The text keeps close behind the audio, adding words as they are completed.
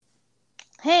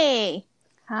Hey,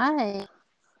 Hi.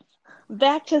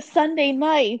 back to Sunday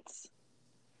nights.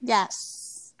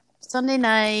 Yes. Sunday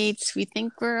nights. We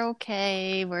think we're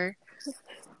okay. We're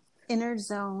in our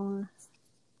zone,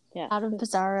 Yes, out of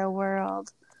Bizarro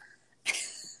world.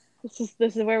 this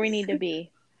is where we need to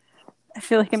be. I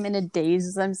feel like I'm in a daze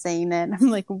as I'm saying it. I'm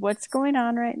like, what's going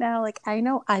on right now? Like, I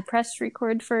know I pressed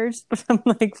record first, but I'm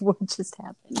like, what just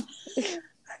happened?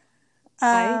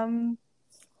 I Um,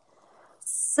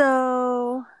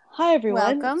 so Hi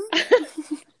everyone. welcome.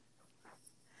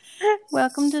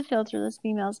 Welcome to Filterless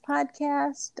Females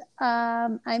podcast.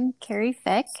 I'm Carrie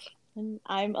Fick, And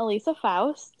I'm Elisa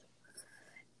Faust.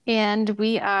 and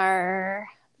we are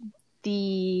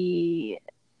the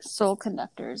sole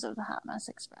conductors of the Hot Mess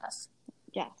Express,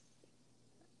 Yes.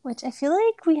 which I feel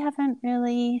like we haven't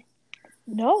really.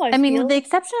 No, I I mean, with feel the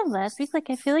exception of last week, like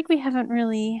I feel like we haven't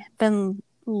really been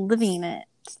living it.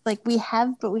 Like we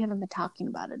have, but we haven't been talking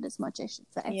about it as much, I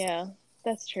should say. yeah,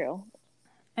 that's true.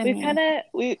 I We've kind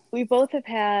mean, of we both have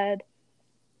had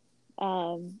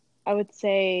I would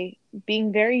say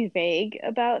being very vague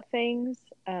about things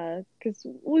because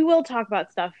we will talk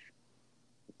about stuff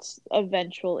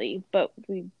eventually, but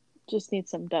we just need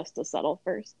some dust to settle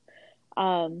first.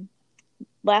 Um,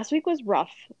 Last week was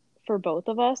rough for both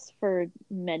of us for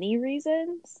many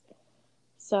reasons.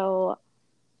 So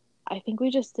I think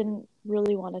we just didn't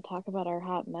really want to talk about our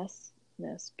hot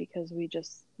messness because we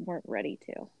just weren't ready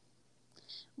to.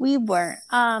 we weren't.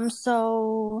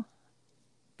 So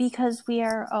because we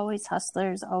are always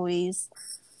hustlers, always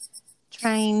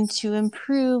trying to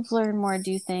improve, learn more,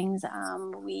 do things.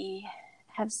 We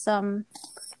have some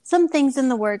things in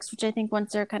the works, which I think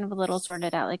once they're kind of a little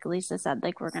sorted out, like Elisa said,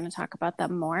 like we're going to talk about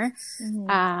them more.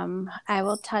 Mm-hmm. I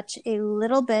will touch a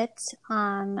little bit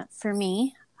on for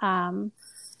me.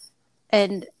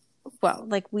 And well,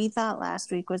 like we thought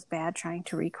last week was bad trying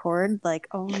to record. Like,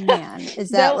 oh man, is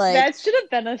that No, like that should have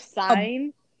been a a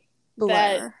sign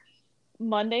that blur?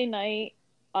 Monday night,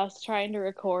 us trying to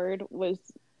record was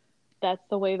that's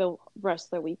the way the rest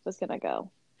of the week was gonna go.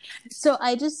 So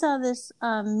I just saw this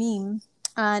meme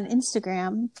on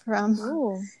Instagram from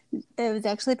Ooh. it was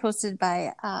actually posted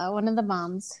by one of the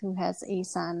moms who has a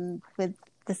son with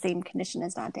the same condition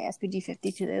as Dante,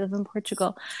 SPG52. They live in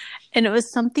Portugal. And it was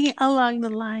something along the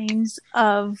lines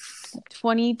of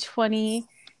 2020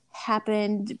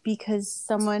 happened because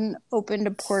someone opened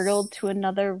a portal to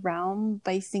another realm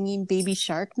by singing Baby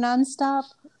Shark nonstop.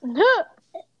 And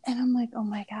I'm like, oh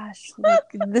my gosh, like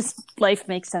this life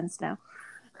makes sense now.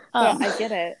 No, Um, I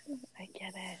get it. I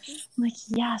get it. I'm like,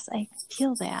 yes, I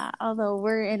feel that. Although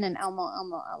we're in an Elmo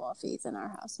phase in our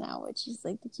house now, which is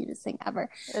like the cutest thing ever.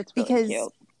 It's really Because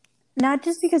cute. not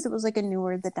just because it was like a new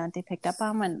word that Dante picked up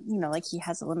on when, like he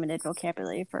has a limited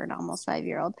vocabulary for an almost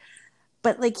 5-year-old,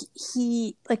 but like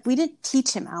we didn't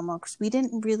teach him Elmo because we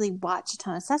didn't really watch a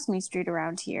ton of Sesame Street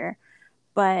around here,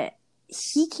 but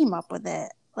he came up with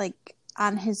it like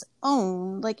on his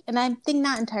own, like, and I think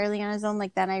not entirely on his own.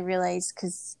 Like then I realized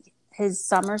because his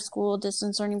summer school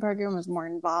distance learning program was more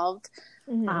involved,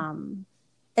 Mm-hmm.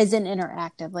 as an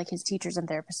interactive. Like his teachers and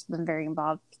therapists have been very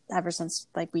involved ever since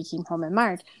like we came home in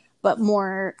March, but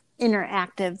more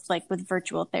interactive, like with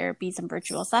virtual therapies and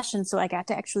virtual sessions. So I got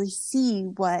to actually see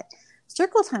what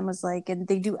circle time was like, and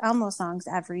they do Elmo songs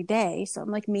every day. So I'm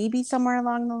like, maybe somewhere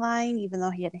along the line, even though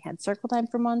he hadn't had circle time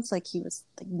for months, like he was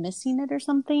like missing it or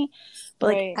something. But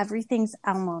like Right. everything's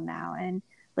Elmo now, and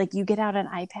like you get out an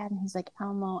iPad and he's like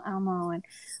Elmo, Elmo, and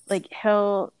like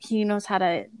he knows how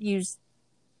to use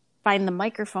find the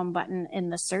microphone button in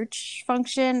the search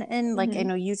function, and like I Mm-hmm.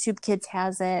 know YouTube Kids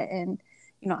has it, and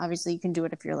obviously you can do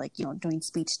it if you're like doing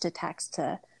speech to text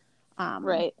to um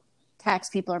Right.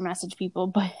 text people or message people,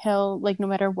 but he'll like no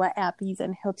matter what app he's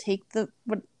in, he'll take the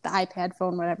iPad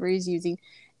phone, whatever he's using,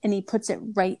 and he puts it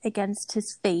right against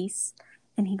his face,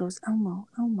 and he goes Elmo,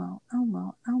 Elmo,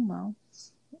 Elmo, Elmo.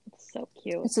 It's so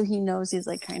cute. And so he knows he's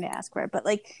like trying to ask for it, but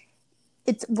like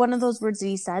it's one of those words that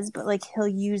he says, but like he'll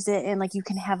use it and like you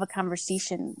can have a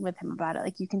conversation with him about it.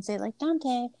 Like you can say like,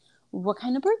 Dante, what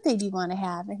kind of birthday do you want to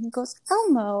have? And he goes,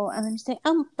 Elmo. And then you say,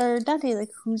 or Dante,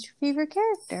 like, who's your favorite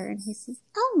character? And he says,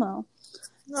 Elmo.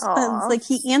 So it's Aw. like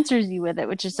he answers you with it,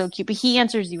 which is so cute. But he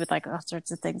answers you with like all sorts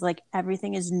of things. Like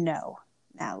everything is no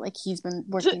now. Like he's been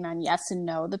working on yes and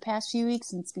no the past few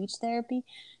weeks in speech therapy.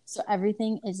 So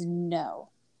everything is no.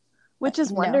 Which Like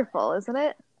is no. wonderful, isn't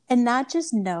it? And not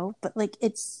just no, but like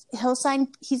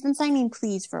he's been signing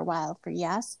please for a while for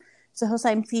yes. So he'll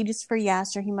sign please for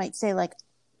yes, or he might say like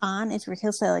on is where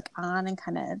he'll say like on and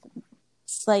kind of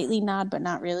slightly nod, but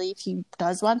not really if he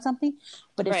does want something.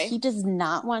 But if Right. he does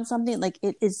not want something, like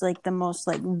it is like the most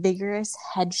like vigorous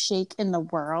head shake in the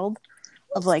world.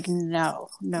 of like, no.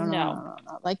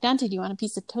 Like, Dante, do you want a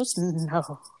piece of toast?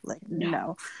 No. Like,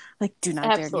 no. Like, do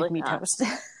not dare give me toast.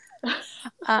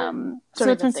 So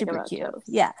it's been super cute. Toast.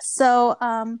 Yeah. So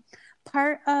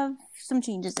part of some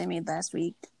changes I made last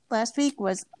week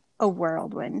was a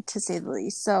whirlwind, to say the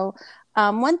least. So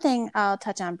one thing I'll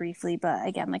touch on briefly, but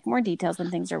again, like more details when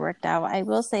things are worked out. I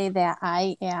will say that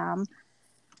I am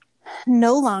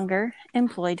no longer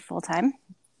employed full-time.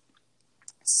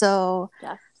 So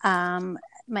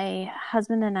my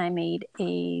husband and I made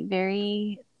a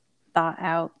very thought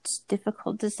out,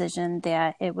 difficult decision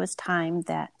that it was time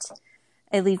that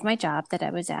I leave my job that I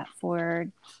was at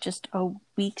for just a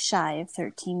week shy of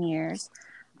 13 years.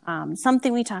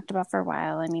 Something we talked about for a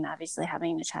while. I mean, obviously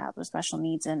having a child with special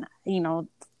needs, and, you know,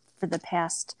 for the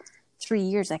past 3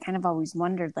 years, I kind of always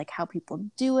wondered like how people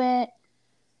do it,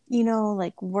 you know,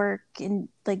 like work and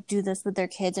like do this with their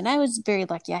kids. And I was very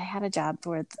lucky. I had a job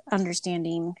with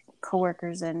understanding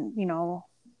coworkers and, you know,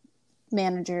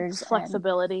 managers.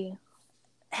 Flexibility.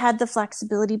 Had the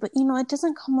flexibility, but, you know, it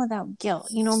doesn't come without guilt,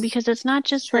 you know, because it's not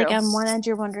just True. Like on one end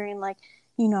you're wondering like,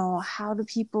 you know, how do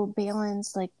people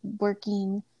balance like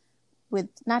working with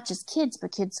not just kids,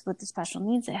 but kids with the special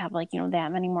needs that have like, you know,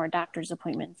 that many more doctor's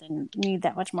appointments and need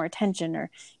that much more attention, or,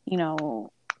 you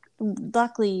know,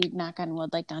 luckily, knock on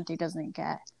wood, like Dante doesn't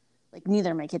get, like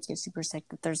neither of my kids get super sick,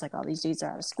 but there's like all these days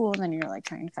are out of school and then you're like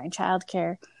trying to find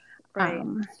childcare. Right.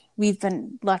 We've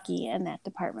been lucky in that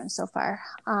department so far.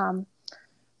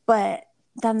 But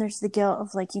then there's the guilt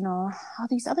of like, you know, all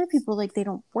these other people, like they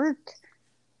don't work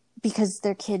because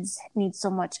their kids need so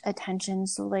much attention.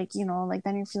 So like, you know, like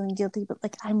then you're feeling guilty, but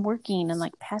like I'm working and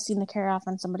like passing the care off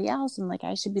on somebody else and like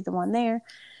I should be the one there.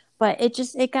 But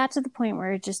it got to the point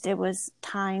where it was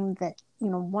time that, you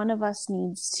know, one of us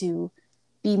needs to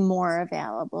be more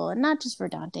available, and not just for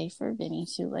Dante, for Vinny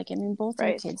too. Like, I mean, both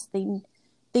our kids, they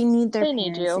need their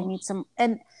parents. They need some,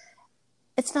 and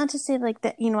it's not to say like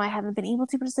that, you know, I haven't been able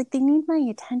to, but it's like they need my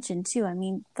attention too. I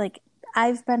mean, like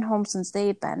I've been home since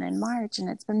they've been in March, and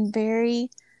it's been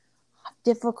very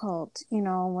difficult, you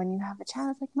know, when you have a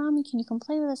child. It's like, Mommy, can you come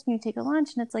play with us? Can you take a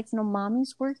lunch? And it's like, you know,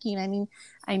 Mommy's working. I mean,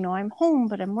 I know I'm home,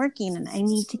 but I'm working and I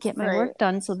need to get my work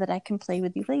done so that I can play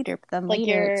with you later. But then like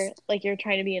you're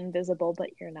trying to be invisible,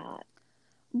 but you're not.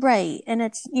 Right. And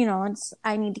it's, you know,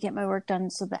 I need to get my work done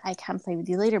so that I can play with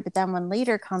you later. But then when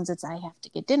later comes, it's I have to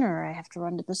get dinner, or I have to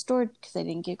run to the store because I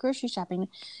didn't get grocery shopping.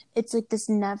 It's like this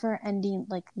never ending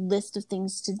like list of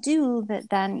things to do that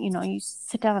then, you know, you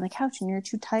sit down on the couch and you're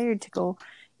too tired to go,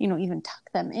 you know, even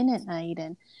tuck them in at night.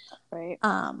 And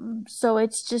so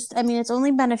it's just, I mean, it's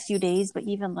only been a few days, but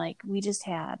even like we just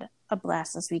had a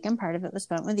blast this weekend. Part of it was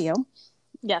spent with you.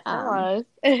 Yes, it was.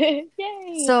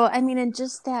 Yay! So, I mean, and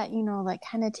just that, you know, like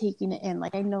kind of taking it in.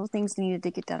 Like, I know things needed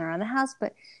to get done around the house,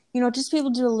 but, you know, just be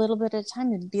able to do a little bit at a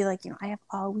time and be like, you know, I have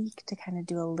all week to kind of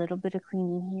do a little bit of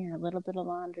cleaning here, a little bit of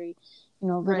laundry, you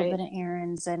know, a little bit of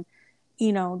errands, and,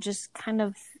 you know, just kind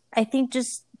of, I think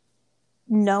just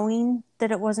knowing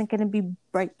that it wasn't going to be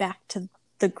right back to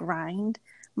the grind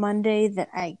Monday, that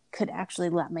I could actually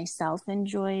let myself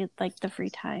enjoy like the free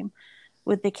time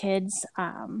with the kids,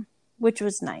 which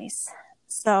was nice.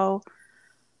 So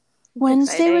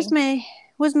Wednesday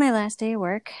was my last day of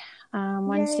work.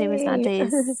 Wednesday was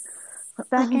Dante's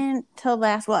second till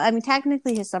last. Well, I mean,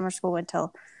 technically his summer school went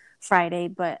till Friday,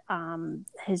 but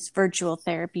his virtual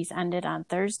therapies ended on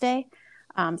Thursday.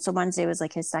 So Wednesday was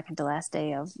like his second to last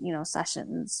day of, you know,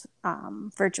 sessions,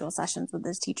 virtual sessions with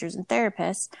his teachers and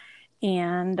therapists.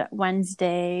 And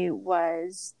Wednesday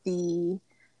was the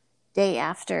day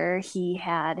after he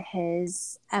had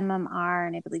his MMR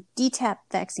and I believe DTaP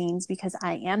vaccines, because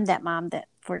I am that mom that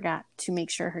forgot to make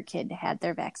sure her kid had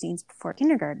their vaccines before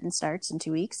kindergarten starts in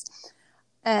 2 weeks.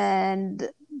 And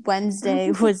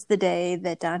Wednesday was the day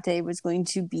that Dante was going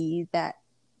to be that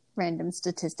random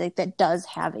statistic that does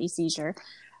have a seizure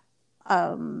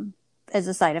as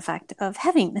a side effect of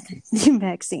having the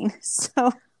vaccine.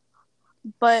 So,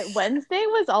 but Wednesday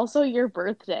was also your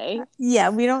birthday.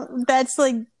 Yeah, that's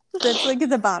like at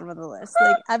the bottom of the list.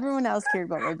 Like everyone else cared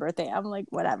about my birthday. I'm like,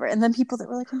 whatever. And then people that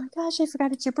were like, oh my gosh, I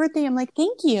forgot it's your birthday. I'm like,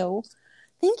 thank you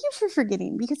for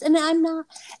forgetting, because, and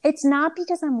it's not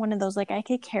because I'm one of those, like, I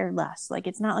could care less. Like,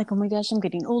 it's not like, oh my gosh, I'm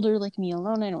getting older, like me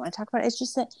alone, I don't want to talk about it. It's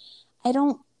just that I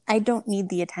don't need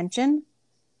the attention,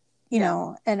 you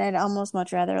know, and I'd almost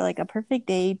much rather, like, a perfect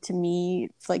day to me,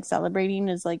 like, celebrating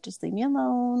is like, just leave me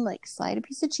alone, like, slide a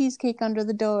piece of cheesecake under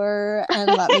the door and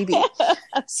let me be.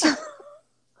 So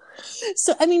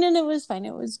So, I mean, and it was fine.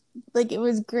 It was like, it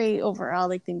was great overall.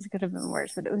 Like, things could have been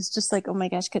worse, but it was just like, oh my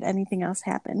gosh, could anything else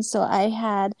happen? So I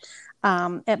had,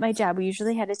 at my job, we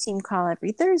usually had a team call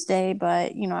every Thursday,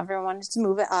 but, you know, everyone wanted to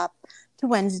move it up to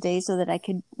Wednesday so that I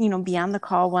could, you know, be on the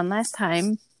call one last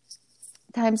time.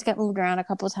 Times got moved around a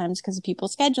couple of times because of people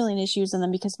scheduling issues, and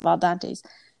then because of all Dante's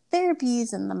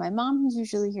therapies, and then my mom, who's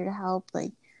usually here to help,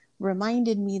 like,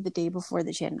 reminded me the day before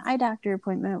that she had an eye doctor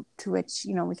appointment, to which,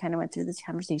 you know, we kind of went through this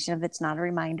conversation of it's not a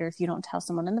reminder if you don't tell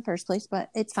someone in the first place,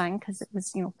 but it's fine because it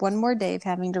was, you know, one more day of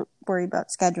having to worry about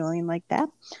scheduling like that.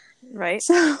 Right.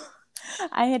 So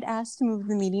I had asked to move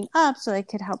the meeting up so I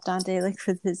could help Dante, like,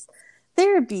 with his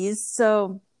therapies.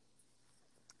 So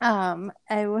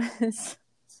I was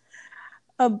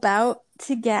about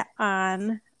to get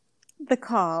on the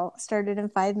call. Started in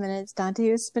 5 minutes.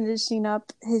 Dante was finishing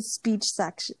up his speech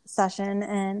session,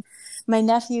 and my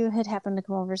nephew had happened to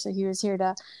come over, so he was here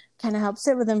to kind of help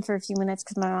sit with him for a few minutes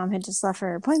because my mom had just left for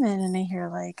her appointment. And I hear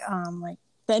like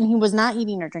then he was not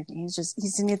eating or drinking. He's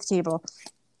sitting at the table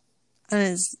on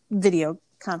his video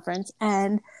conference,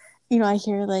 and you know, I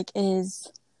hear like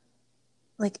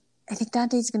I think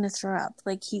Dante's gonna throw up.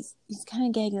 Like he's kind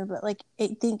of gagging, but like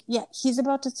I think he's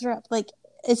about to throw up. Like,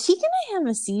 is he gonna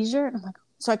have a seizure? And I'm like,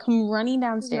 so I come running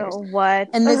downstairs. No, what?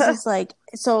 And this is like,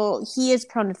 so he is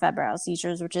prone to febrile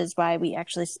seizures, which is why we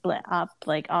actually split up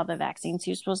like all the vaccines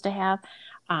he was supposed to have,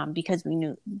 because we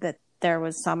knew that there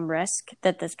was some risk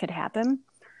that this could happen.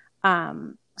 So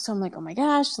I'm like, oh my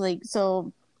gosh, like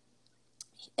so.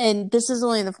 And this is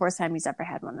only the fourth time he's ever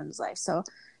had one in his life. So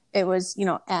it was, you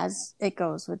know, as it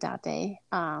goes with Dante,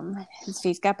 his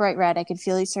face got bright red. I could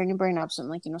feel he's starting to burn up. So I'm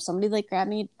like, you know, somebody like grab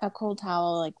me a cold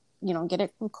towel, like, you know, get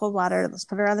it with cold water. Let's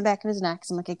put it around the back of his neck.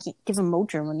 So I'm like, I can't give him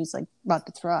Motrin when he's like about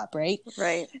to throw up, right?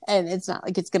 Right. And it's not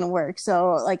like it's going to work.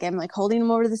 So like, I'm like holding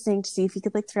him over to the sink to see if he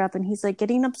could like throw up, and he's like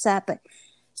getting upset. But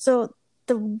so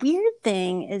the weird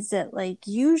thing is that like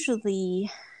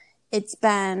usually it's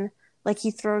been like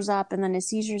he throws up and then his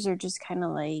seizures are just kind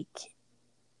of like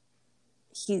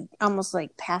he almost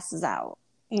like passes out,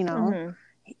 you know.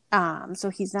 Mm-hmm. So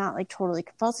he's not like totally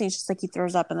convulsing. It's just like he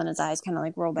throws up and then his eyes kind of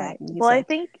like roll back. Right. And he's well,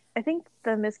 like, I think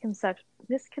the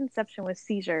misconception with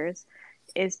seizures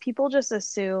is people just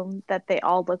assume that they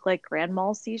all look like grand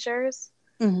mal seizures,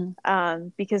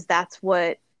 because that's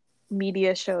what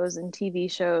media shows and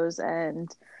TV shows and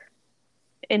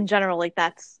in general, like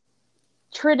that's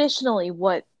traditionally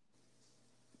what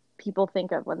people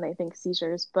think of when they think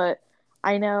seizures. But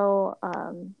I know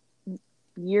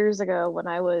years ago when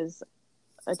I was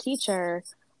a teacher,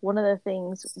 one of the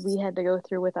things we had to go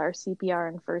through with our CPR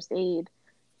and first aid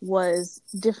was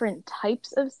different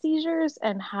types of seizures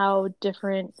and how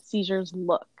different seizures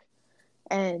look.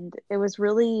 And it was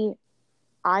really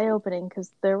eye-opening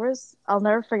because I'll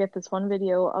never forget this one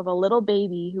video of a little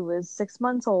baby who was 6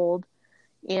 months old,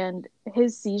 and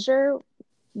his seizure,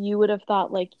 you would have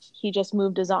thought like he just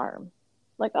moved his arm.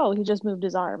 Like, oh, he just moved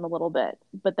his arm a little bit.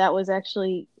 But that was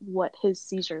actually what his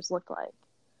seizures look like.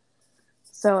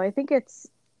 So I think it's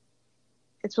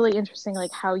really interesting,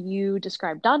 like how you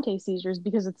describe Dante's seizures,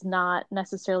 because it's not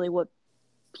necessarily what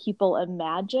people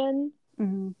imagine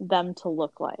them to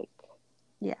look like.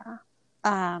 Yeah.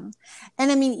 And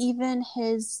I mean, even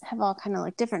his have all kind of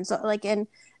like different. So like, and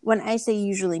when I say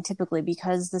usually, typically,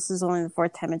 because this is only the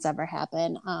fourth time it's ever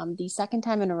happened, the second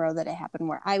time in a row that it happened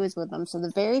where I was with him. So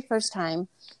the very first time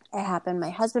it happened,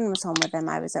 my husband was home with him.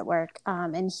 I was at work,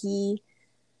 and he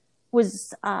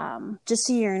was just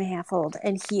a year and a half old,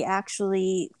 and he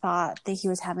actually thought that he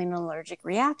was having an allergic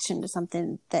reaction to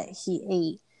something that he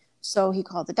ate. So he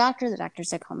called the doctor. The doctor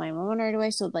said, call 911 right away.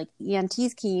 So like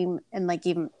EMTs came and like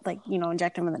gave him like, you know,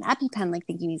 inject him with an EpiPen, like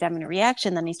thinking he's having a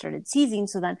reaction. Then he started seizing.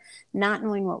 So then not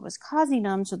knowing what was causing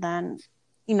him. So then,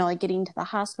 you know, like getting to the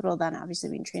hospital, then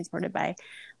obviously being transported by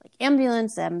like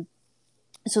ambulance. And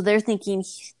so they're thinking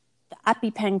the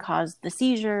EpiPen caused the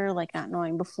seizure, like not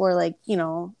knowing before, like, you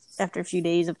know, after a few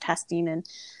days of testing and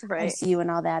ICU and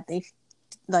all that, they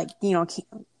like, you know,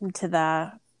 came to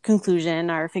the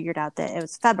conclusion or figured out that it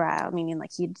was febrile, meaning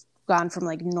like he'd gone from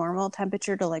like normal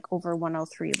temperature to like over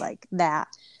 103, like that.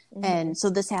 And so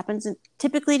this happens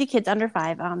typically to kids under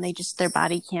 5. Their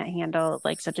body can't handle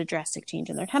like such a drastic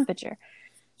change in their temperature.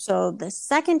 So the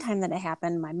second time that it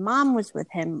happened, my mom was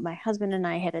with him. My husband and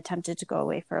I had attempted to go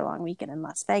away for a long weekend in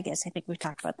Las Vegas. I think we've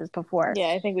talked about this before. Yeah,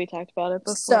 I think we talked about it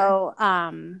before. So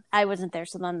I wasn't there.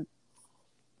 So then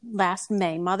last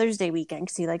May, Mother's Day weekend,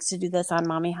 because he likes to do this on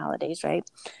mommy holidays, right?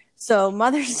 So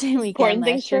Mother's Day weekend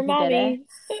last year, he did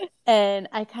it. And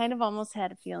I kind of almost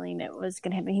had a feeling it was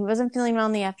going to happen. He wasn't feeling well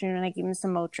in the afternoon. I gave him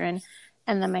some Motrin.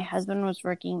 And then my husband was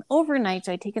working overnight,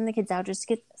 so I'd taken the kids out just to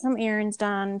get some errands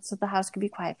done so the house could be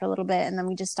quiet for a little bit. And then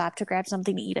we just stopped to grab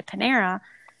something to eat at Panera.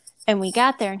 And we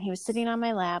got there, and he was sitting on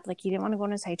my lap. Like, he didn't want to go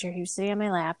in his high chair. He was sitting on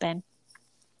my lap, and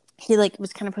he, like,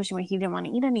 was kind of pushing me. He didn't want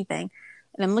to eat anything.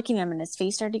 And I'm looking at him, and his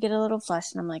face started to get a little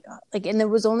flushed. And I'm like, oh. Like, and it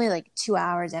was only, like, 2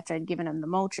 hours after I'd given him the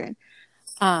Motrin.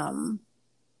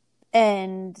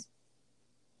 And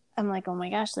I'm like, oh my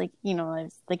gosh, like, you know,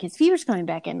 like his fever's coming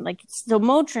back in. Like, so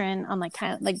Motrin, I'm like,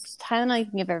 Tylenol you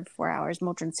can give every 4 hours,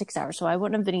 Motrin 6 hours. So I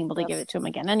wouldn't have been able to give it to him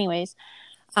again anyways.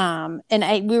 And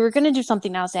we were going to do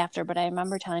something else after, but I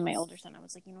remember telling my older son, I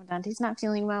was like, you know, Dante's not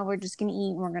feeling well. We're just going to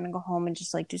eat, and we're going to go home and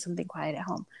just, like, do something quiet at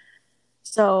home.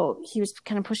 So he was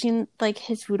kind of pushing, like,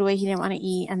 his food away. He didn't want to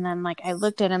eat. And then, like, I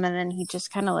looked at him, and then he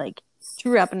just kind of, like,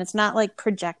 threw up. And it's not, like,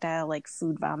 projectile, like,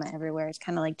 food vomit everywhere. It's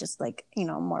kind of, like, just, like, you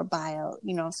know, more bile,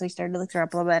 you know. So he started to, like, throw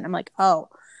up a little bit. And I'm like, oh,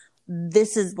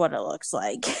 this is what it looks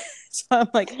like. So I'm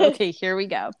like, okay, here we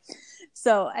go.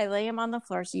 So I lay him on the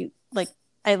floor.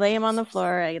 I lay him on the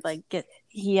floor.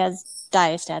 He has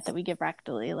Diastat that we give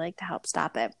rectally, like, to help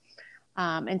stop it.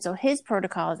 And so his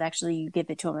protocol is actually you give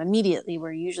it to him immediately,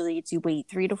 where usually it's you wait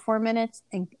 3 to 4 minutes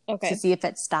and to see if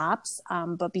it stops.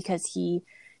 But because he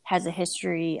has a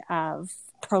history of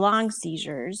prolonged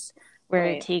seizures where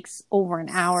it takes over an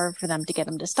hour for them to get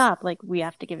him to stop, like, we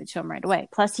have to give it to him right away.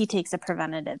 Plus he takes a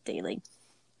preventative daily.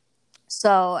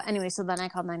 So anyway, so then I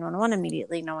called 911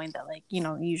 immediately, knowing that, like, you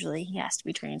know, usually he has to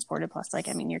be transported. Plus, like,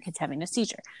 I mean, your kid's having a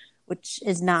seizure, which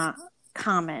is not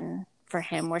common for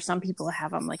him, where some people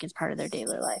have them, like, it's part of their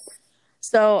daily life.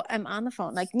 So I'm on the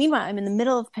phone. Like, meanwhile, I'm in the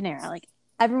middle of Panera. Like,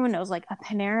 everyone knows, like, a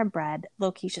Panera Bread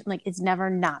location, like, it's never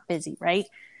not busy, right?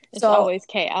 It's always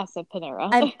chaos at Panera.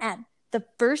 I'm at the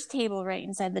first table right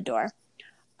inside the door.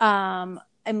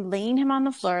 I'm laying him on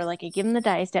the floor, like, I give him the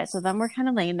Diastat. So then we're kind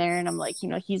of laying there, and I'm like, you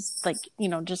know, he's, like, you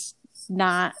know, just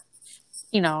not,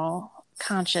 you know,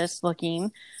 conscious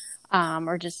looking,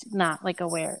 or just not, like,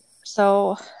 aware.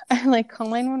 So I, like, call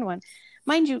 911.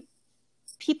 Mind you,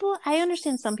 I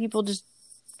understand some people just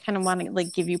kind of want to,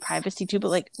 like, give you privacy too, but,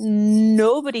 like,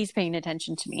 nobody's paying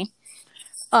attention to me.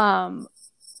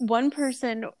 One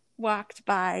person walked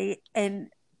by and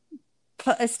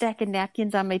put a stack of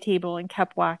napkins on my table and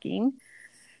kept walking.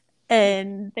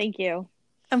 And thank you.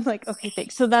 I'm like, okay,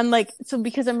 thanks. So then, like,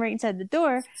 because I'm right inside the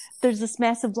door, there's this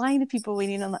massive line of people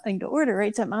waiting on to order,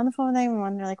 right? So I'm on the phone with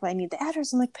 911. They're like, well, I need the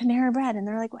address. I'm like, Panera Bread. And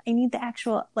they're like, well, I need the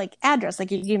actual, like, address.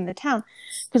 Like, you gave them the town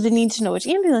because they need to know which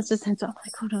ambulance to send. So I'm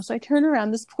like, oh no. So I turn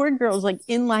around. This poor girl's, like,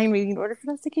 in line waiting to order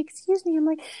for us. Like, excuse me. I'm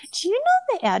like, do you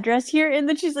know the address here? And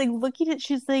then she's, like, looking at,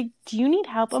 she's like, do you need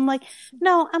help? I'm like,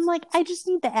 no. I'm like, I just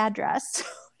need the address.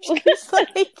 She's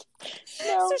like,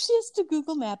 no. So she has to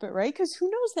Google map it, right? Because who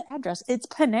knows the address? It's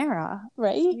Panera,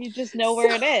 right? You just know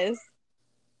where it is.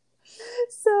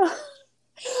 So,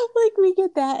 like, we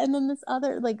get that, and then this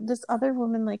other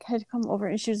woman, like, had come over,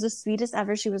 and she was the sweetest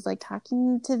ever. She was, like,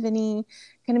 talking to Vinny,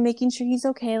 kind of making sure he's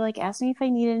okay, like, asking me if I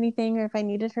need anything or if I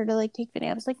needed her to, like, take Vinny.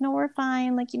 I was like, no, we're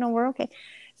fine, like, you know, we're okay.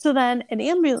 So then the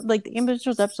ambulance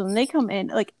shows up, so when they come in,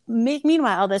 like,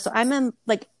 meanwhile, so I'm in,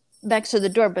 like, next to the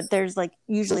door, but there's, like,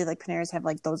 usually, like, Paneras have,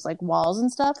 like, those, like, walls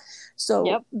and stuff.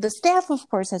 So the staff, of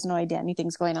course, has no idea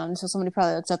anything's going on. So somebody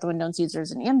probably looks out the window and sees there's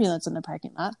an ambulance in the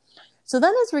parking lot. So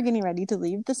then as we're getting ready to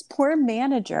leave, this poor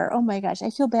manager, oh my gosh,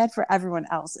 I feel bad for everyone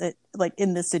else, like,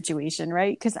 in this situation,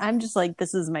 right? Because I'm just like,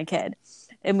 this is my kid.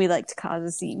 And we like to cause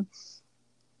a scene.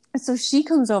 So she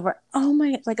comes over, oh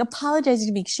my, like, apologizing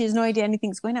to me. She has no idea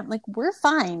anything's going on. Like, we're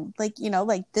fine. Like, you know,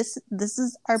 like, this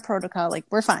is our protocol. Like,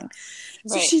 we're fine.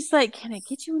 So she's like, can I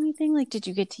get you anything? Like, did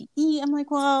you get to eat? I'm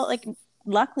like, well, like,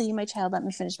 luckily my child let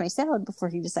me finish my salad before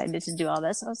he decided to do all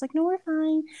this. So I was like, no, we're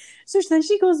fine. So then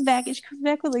she comes back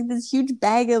with, like, this huge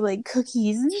bag of, like,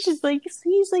 cookies. And she's like,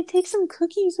 please, like, take some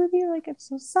cookies with you. Like, I'm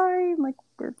so sorry. I'm like,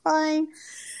 we're fine.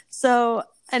 So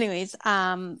anyways,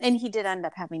 and he did end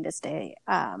up having to stay,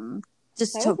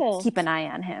 just to keep an eye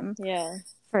on him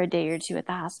for a day or two at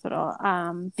the hospital,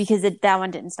 because that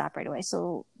one didn't stop right away.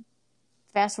 So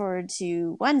fast forward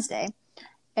to Wednesday,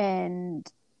 and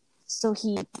so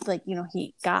he, like, you know,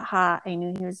 he got hot. I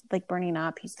knew he was, like, burning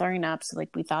up. He's throwing up. So,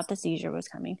 like, we thought the seizure was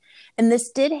coming. And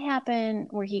this did happen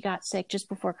where he got sick just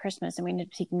before Christmas, and we ended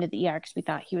up taking him to the ER because we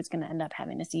thought he was going to end up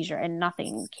having a seizure, and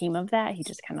nothing came of that. He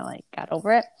just kind of, like, got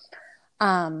over it.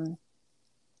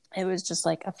 It was just,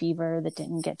 like, a fever that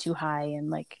didn't get too high, and,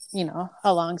 like, you know,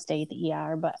 a long stay at the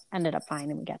ER, but ended up fine,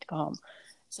 and we got to go home.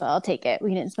 So I'll take it.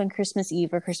 We didn't spend Christmas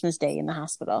Eve or Christmas Day in the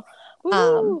hospital.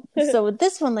 So with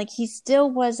this one, like, he still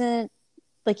wasn't,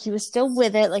 like, he was still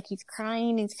with it. Like, he's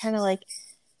crying. He's kind of, like,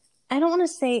 I don't want to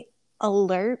say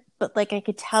alert, but like I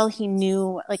could tell he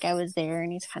knew like I was there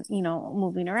and he's kind of,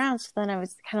 moving around. So then I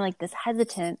was kind of like this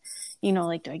hesitant,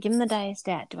 like, do I give him the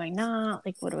Diastat? Do I not?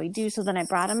 Like, what do I do? So then I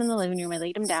brought him in the living room. I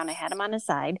laid him down. I had him on his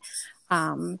side.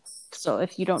 So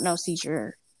if you don't know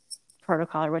seizure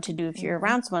protocol or what to do if you're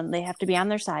around someone, they have to be on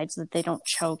their side so that they don't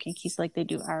choke in case like they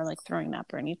are like throwing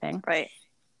up or anything. Right.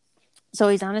 So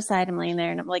he's on his side. I'm laying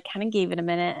there and I'm like, kind of gave it a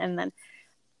minute. And then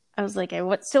I was like,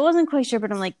 still wasn't quite sure,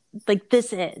 but I'm like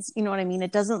this is, you know what I mean?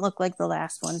 It doesn't look like the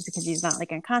last ones because he's not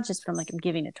like unconscious, but I'm like, I'm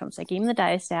giving it to him. So I gave him the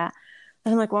Diastat.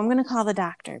 And I'm like, well, I'm going to call the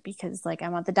doctor because like, I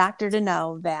want the doctor to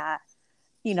know that,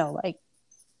 like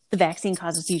the vaccine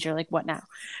causes seizure, like what now?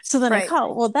 So then I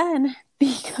call, well then,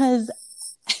 because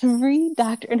every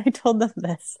doctor, and I told them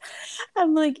this,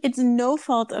 I'm like, it's no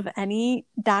fault of any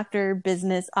doctor,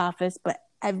 business, office, but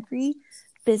every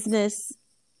business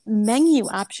menu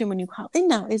option when you call in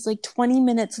now is like 20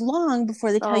 minutes long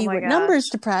before they tell you what numbers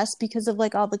to press because of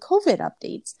like all the COVID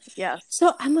updates. Yes.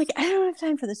 So I'm like, I don't have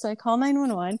time for this. So I call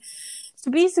 911.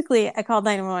 So basically I called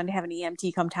 911 to have an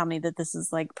EMT come tell me that this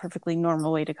is like perfectly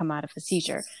normal way to come out of a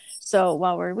seizure. So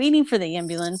while we're waiting for the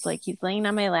ambulance, like he's laying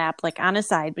on my lap, like on his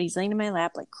side, but he's laying in my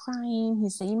lap, like crying.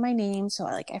 He's saying my name. So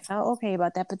I felt okay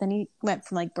about that. But then he went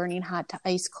from like burning hot to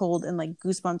ice cold and like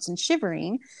goosebumps and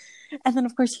shivering. And then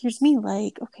of course here's me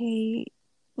like, okay,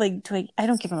 like I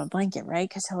don't give him a blanket, right?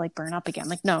 Because he'll like burn up again.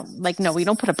 No, we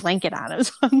don't put a blanket on him.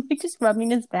 So I'm like just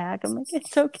rubbing his back. I'm like,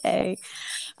 it's okay.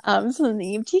 So then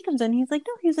the EMT comes in. He's like,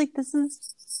 no, this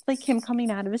is like him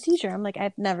coming out of a seizure. I'm like,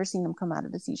 I've never seen him come out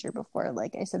of a seizure before.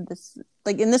 Like I said,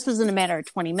 and this was in a matter of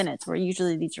 20 minutes where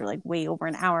usually these are like way over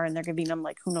an hour and they're giving them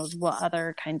like, who knows what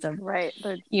other kinds of,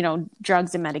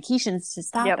 drugs and medications to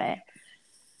stop it.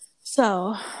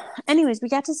 So anyways, we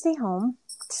got to stay home.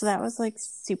 So that was like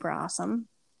super awesome.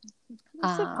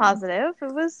 Positive.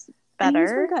 It was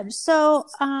better. It was good. So,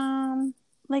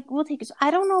 we'll take it.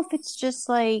 I don't know if it's just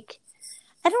like,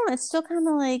 I don't know. It's still kind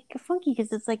of like funky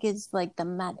because it's like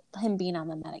him being on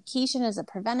the medication is a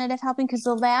preventative helping. Because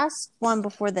the last one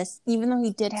before this, even though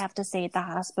he did have to stay at the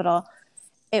hospital,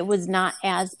 it was not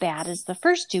as bad as the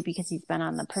first two because he's been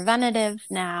on the preventative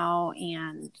now,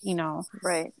 and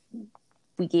right.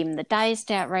 We gave him the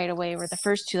Diastat right away. Where the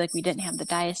first two, like we didn't have the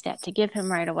Diastat to give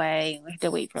him right away. We had to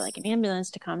wait for like an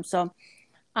ambulance to come. So,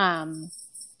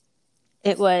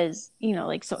 it was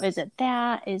so is it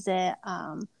that? Is it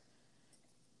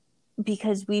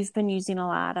because we've been using a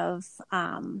lot of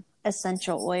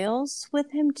essential oils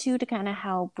with him too to kind of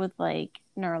help with like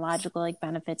neurological like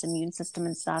benefits, immune system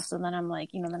and stuff. So then I'm like,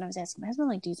 then I was asking my husband,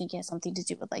 like, do you think he has something to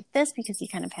do with like this? Because he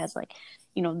kind of has like,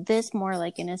 this more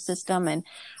like in his system. And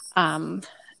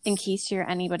in case you're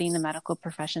anybody in the medical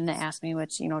profession that asks me,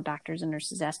 which, doctors and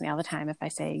nurses ask me all the time if I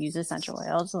say I use essential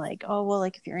oils, like, oh, well,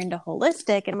 like if you're into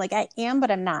holistic, and I'm like, I am, but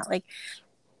I'm not. Like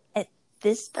at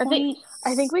this point,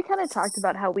 I think we kind of talked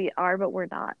about how we are, but we're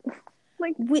not.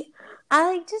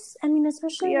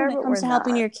 Especially when it comes to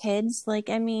helping your kids, I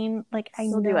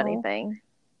We'll do anything.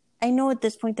 I know at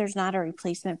this point there's not a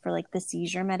replacement for like the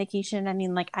seizure medication. I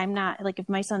mean, like I'm not like if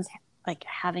my son's like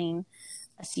having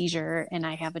a seizure and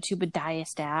I have a tube of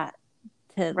Diastat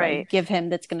to like give him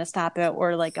that's going to stop it,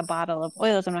 or like a bottle of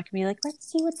oils, I'm not going to be like,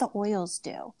 let's see what the oils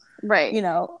do. Right.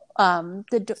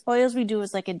 The oils we do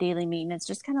is like a daily maintenance,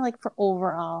 just kind of like for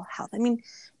overall health. I mean,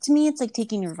 to me, it's like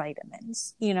taking your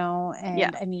vitamins, and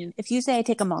I mean, if you say I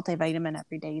take a multivitamin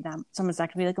every day, then someone's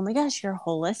not gonna be like, oh my gosh, you're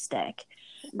holistic.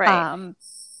 Right.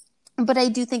 But I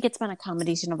do think it's been a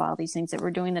combination of all these things that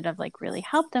we're doing that have like really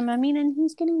helped him. I mean, and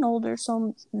he's getting older,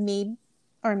 so may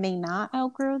or may not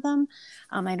outgrow them.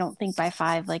 I don't think by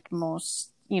 5, like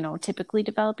most, typically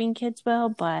developing kids will,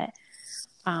 but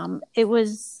it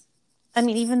was, I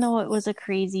mean, even though it was a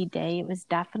crazy day, it was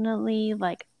definitely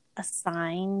like a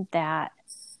sign that,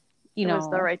 it was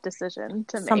the right decision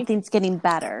to make. Something's getting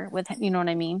better with, you know what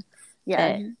I mean?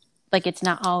 Yeah. That, like, it's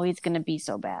not always going to be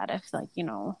so bad if like,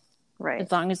 right.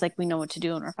 As long as like we know what to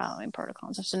do and we're following protocol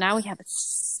and stuff. So now we have a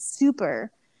super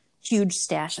huge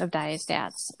stash of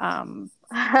Diastats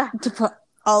to put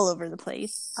all over the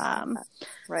place.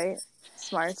 Right.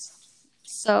 Smart.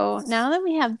 So now that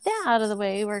we have that out of the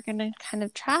way, we're going to kind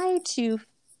of try to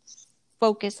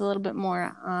focus a little bit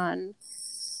more on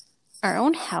our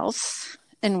own health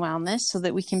and wellness so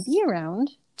that we can be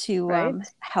around to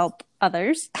help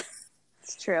others.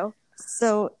 It's true.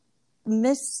 So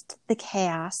missed the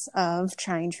chaos of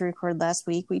trying to record last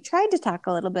week. We tried to talk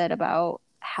a little bit about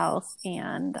health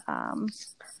and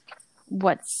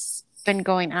what's been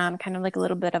going on, kind of like a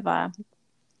little bit of a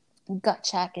gut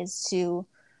check as to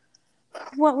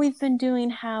what we've been doing,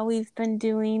 how we've been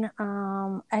doing.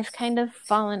 I've kind of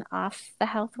fallen off the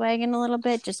health wagon a little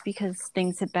bit just because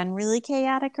things have been really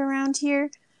chaotic around here.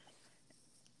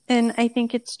 And I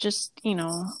think it's just,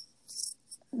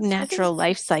 natural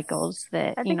life cycles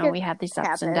that, I think we have these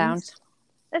ups and happens. downs.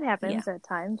 It happens at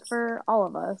times for all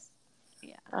of us.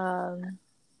 Yeah.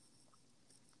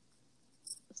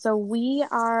 So we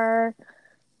are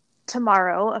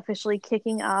tomorrow officially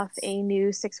kicking off a new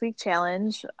 6-week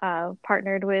challenge,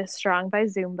 partnered with Strong by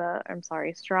Zumba. I'm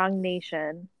sorry, Strong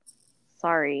Nation.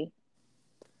 Sorry.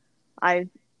 I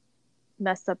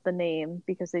messed up the name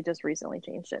because they just recently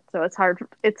changed it. So it's hard.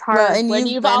 Well, and when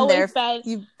you've always been.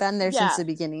 You've been there since the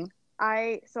beginning.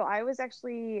 I was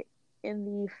actually in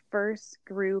the first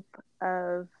group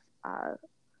of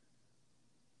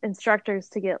instructors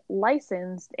to get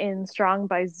licensed in Strong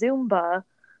by Zumba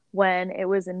when it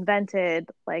was invented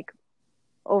like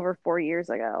over 4 years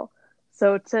ago.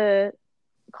 So to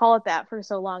call it that for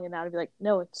so long and now to be like,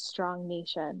 no, it's Strong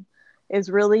Nation is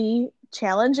really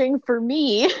challenging for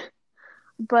me.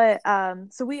 But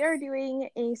so we are doing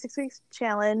a 6 weeks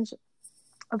challenge.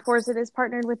 Of course, it is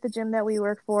partnered with the gym that we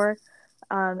work for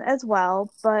as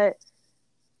well. But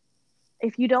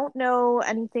if you don't know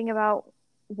anything about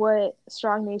what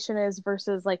Strong Nation is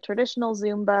versus like traditional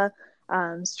Zumba,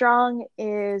 Strong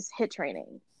is HIIT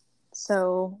training.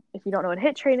 So if you don't know what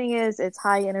HIIT training is, it's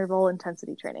high interval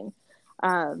intensity training.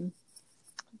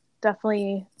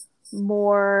 Definitely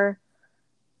more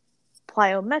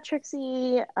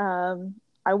plyometrics-y.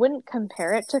 I wouldn't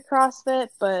compare it to CrossFit,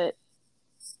 but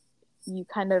you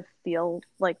kind of feel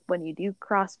like when you do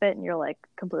CrossFit and you're like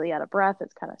completely out of breath,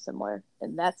 it's kind of similar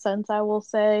in that sense, I will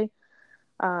say.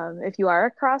 If you are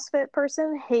a CrossFit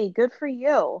person, hey, good for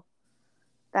you.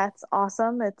 That's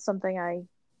awesome. It's something I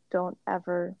don't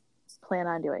ever plan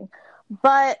on doing.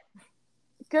 But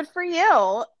good for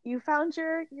you. You found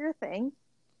your thing.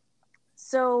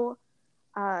 So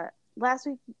last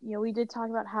week, we did talk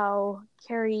about how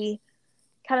Carrie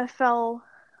kind of fell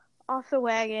off the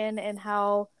wagon and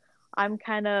how I'm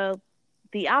kind of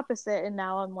the opposite, and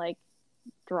now I'm like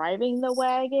driving the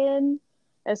wagon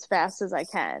as fast as I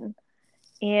can.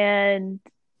 And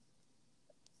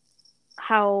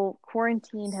how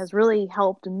quarantine has really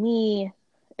helped me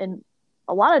in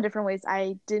a lot of different ways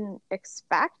I didn't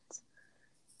expect.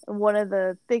 One of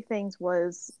the big things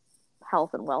was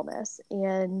health and wellness.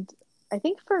 And I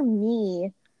think for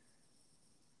me,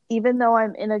 even though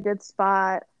I'm in a good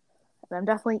spot and I'm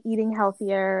definitely eating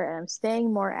healthier and I'm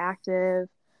staying more active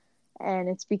and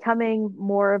it's becoming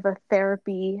more of a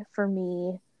therapy for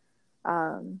me,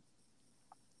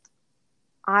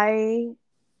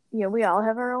 we all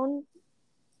have our own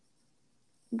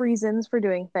reasons for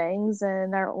doing things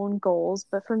and our own goals.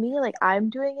 But for me, like, I'm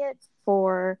doing it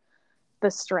for the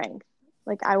strength.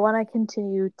 Like, I want to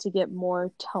continue to get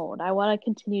more tone. I want to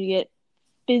continue to get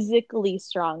physically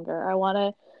stronger. I want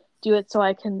to do it so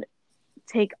I can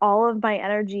take all of my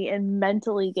energy and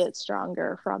mentally get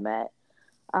stronger from it.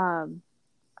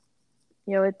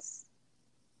 It's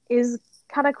is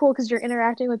kind of cool because you're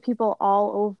interacting with people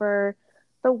all over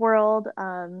the world.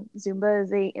 Zumba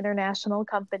is a international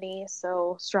company,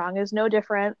 so Strong is no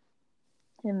different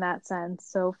in that sense.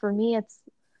 So for me, it's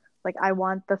like I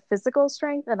want the physical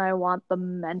strength and I want the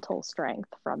mental strength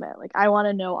from it. Like I want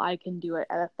to know I can do it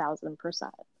at 1,000%.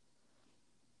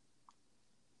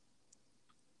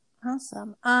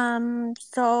 Awesome.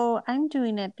 So I'm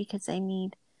doing it because I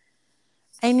need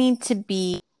to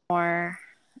be more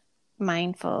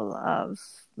mindful of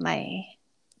my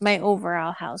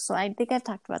overall health. So I think I've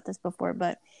talked about this before,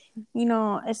 but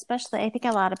especially I think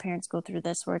a lot of parents go through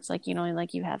this where it's like,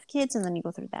 like you have kids and then you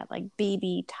go through that like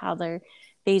baby toddler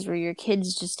phase where your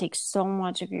kids just take so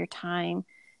much of your time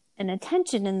and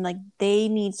attention, and like they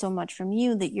need so much from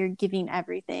you that you're giving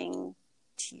everything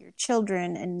to your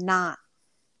children and not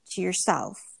to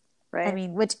yourself. Right. I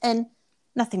mean, and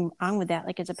nothing wrong with that.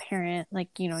 Like as a parent, like,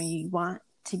 you want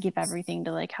to give everything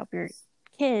to like help your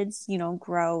kids,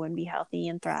 grow and be healthy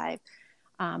and thrive.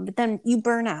 But then you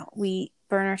burn out. We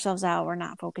burn ourselves out. We're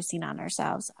not focusing on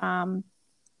ourselves. And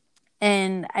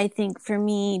I think for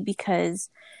me, because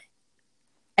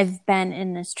I've been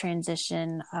in this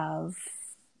transition of,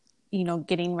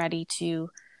 getting ready to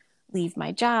leave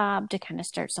my job to kind of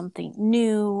start something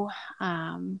new,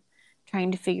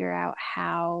 trying to figure out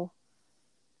how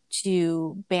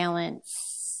to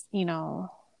balance,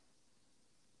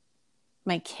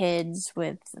 my kids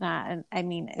with that. I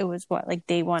mean, it was like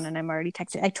day one and I'm already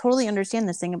texting. I totally understand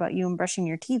this thing about you and brushing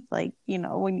your teeth. Like,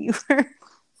 when you were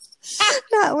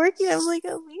not working, I'm like,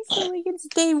 Elisa, like it's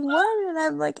day one. And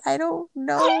I'm like, I don't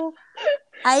know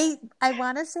I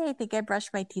want to say I think I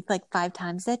brushed my teeth like 5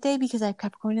 times that day because I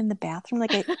kept going in the bathroom.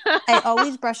 Like I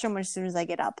always brush them as soon as I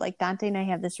get up. Like Dante and I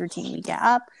have this routine. We get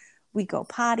up, we go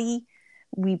potty,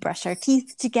 we brush our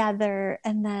teeth together,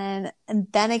 and then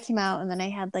I came out and then I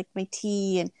had like my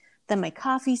tea and then my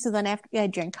coffee. So then after I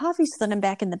drank coffee, so then I'm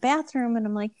back in the bathroom and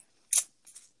I'm like,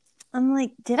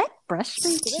 did I brush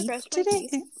my teeth today?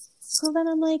 So then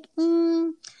I'm like,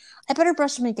 I better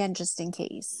brush them again just in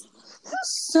case.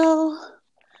 So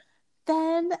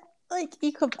then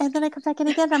and then I come back in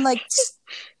again. I'm like,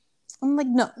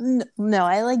 no,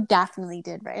 I like definitely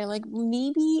did, right? Like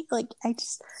maybe like I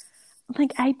just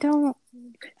like I don't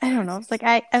know. It's like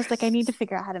I was like I need to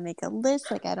figure out how to make a list.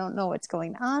 Like I don't know what's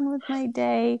going on with my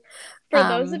day. For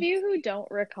those of you who don't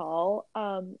recall,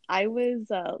 I was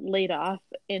laid off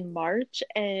in March,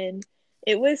 and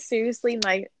it was seriously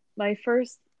my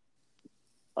first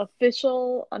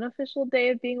unofficial day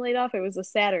of being laid off. It was a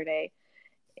Saturday,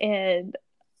 and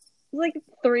it was like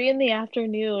 3 in the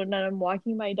afternoon, and I'm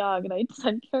walking my dog, and I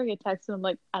sent Carrie a text, and I'm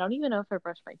like, I don't even know if I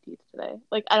brushed my teeth today.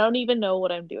 Like, I don't even know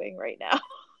what I'm doing right now.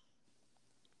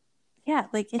 Yeah,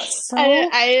 like it's so.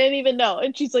 I didn't even know,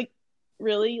 and she's like,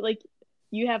 really? Like,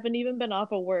 you haven't even been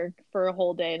off of work for a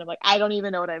whole day, and I'm like, I don't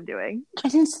even know what I'm doing.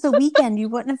 And it's the weekend. You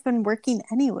wouldn't have been working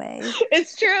anyway.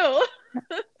 It's true.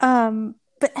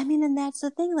 But I mean, and that's the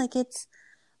thing. Like, it's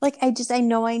like I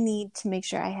know I need to make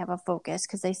sure I have a focus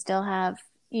because I still have,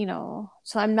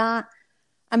 so I'm not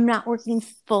working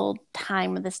full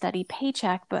time with a steady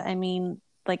paycheck. But I mean,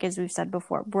 like as we've said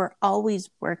before, we're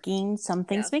always working. Some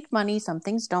things make money, some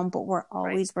things don't, but we're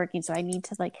always working. So I need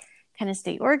to like kind of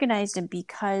stay organized. And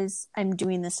because I'm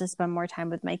doing this to spend more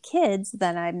time with my kids,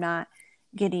 then I'm not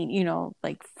getting,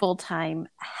 like full-time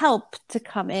help to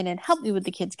come in and help me with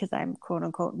the kids because I'm quote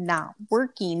unquote not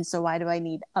working. So why do I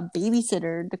need a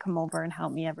babysitter to come over and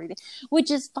help me every day?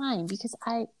 Which is fine because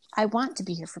I want to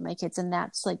be here for my kids. And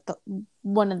that's like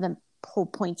one of the whole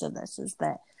points of this is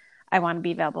that I want to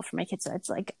be available for my kids. So it's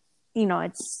like,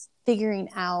 it's figuring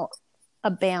out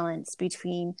a balance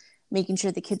between making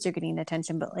sure the kids are getting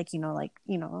attention, but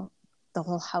the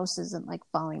whole house isn't like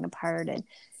falling apart and,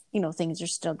 things are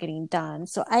still getting done.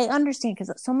 So I understand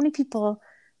because so many people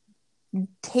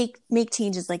make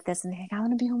changes like this and they're like, I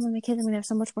want to be home with my kids. I'm going to have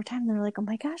so much more time. And they're like, oh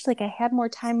my gosh, like I had more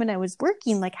time when I was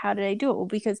working. Like, how did I do it? Well,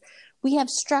 because we have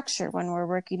structure when we're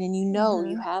working and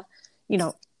you have,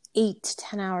 8 to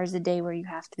 10 hours a day where you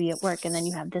have to be at work. And then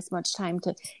you have this much time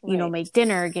to, make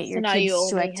dinner, get your kids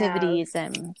to activities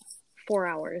and 4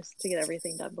 hours to get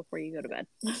everything done before you go to bed.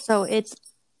 So it's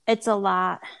a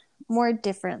lot more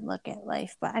different look at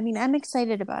life, but I mean, I'm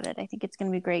excited about it. I think it's going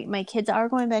to be great. My kids are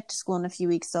going back to school in a few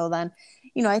weeks. So then,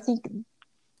 I think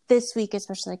this week,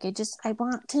 especially I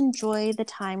want to enjoy the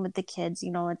time with the kids.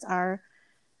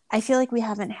 I feel like we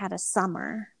haven't had a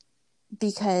summer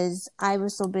because I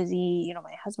was so busy.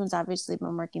 My husband's obviously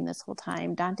been working this whole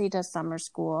time. Dante does summer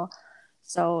school.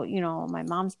 So, my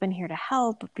mom's been here to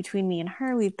help. Between me and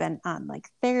her, we've been on like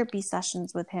therapy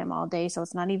sessions with him all day. So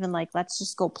it's not even like, let's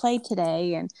just go play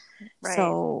today. And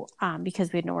so,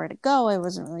 because we had nowhere to go, I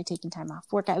wasn't really taking time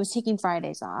off work. I was taking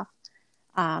Fridays off.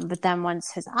 But then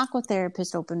once his aqua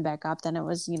therapist opened back up, then it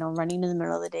was, running in the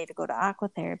middle of the day to go to aqua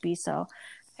therapy. So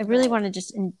I really want to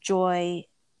just enjoy,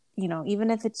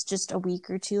 even if it's just a week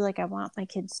or two, like I want my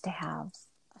kids to have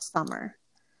a summer.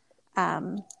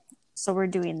 So we're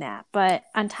doing that. But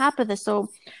on top of this,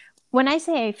 so when I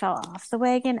say I fell off the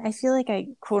wagon, I feel like I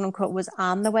quote unquote was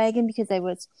on the wagon because I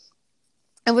was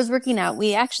working out.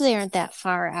 We actually aren't that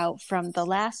far out from the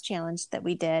last challenge that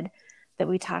we did that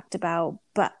we talked about.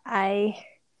 But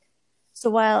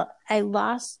so while I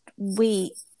lost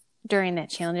weight during that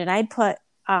challenge and I put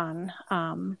on,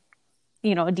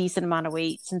 a decent amount of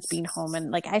weight since being home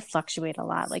and like I fluctuate a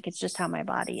lot. Like it's just how my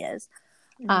body is.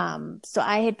 So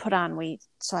I had put on weight,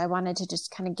 so I wanted to just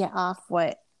kind of get off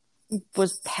what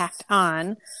was packed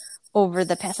on over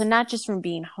the past, and not just from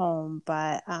being home,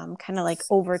 but kind of like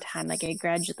over time, like I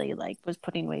gradually like was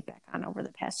putting weight back on over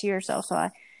the past year or so. So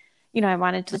I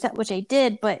wanted to set, which I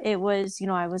did, but it was,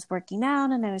 I was working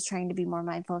out and I was trying to be more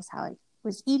mindful of how I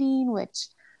was eating, which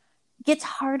gets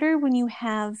harder when you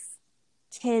have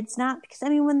kids, not because, I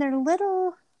mean, when they're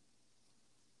little,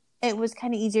 it was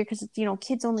kind of easier because,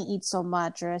 kids only eat so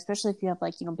much, or especially if you have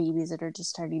like, babies that are just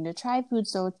starting to try food.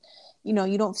 So,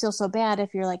 you don't feel so bad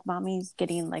if you're like, mommy's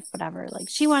getting like whatever, like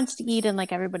she wants to eat and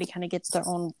like everybody kind of gets their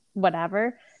own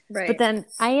whatever. Right. But then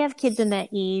I have kids in that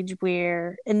age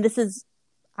where, and this is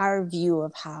our view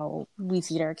of how we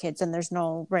feed our kids and there's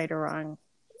no right or wrong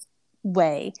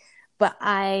way. But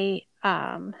I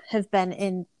have been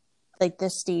in like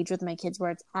this stage with my kids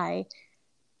where it's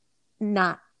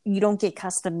not you don't get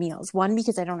custom meals. One,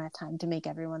 because I don't have time to make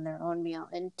everyone their own meal.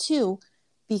 And two,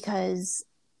 because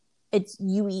it's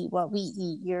you eat what we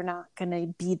eat. You're not going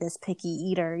to be this picky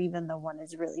eater, even though one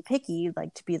is really picky,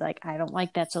 like to be like, I don't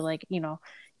like that. So like,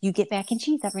 you get mac and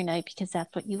cheese every night because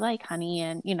that's what you like, honey.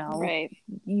 And, Right.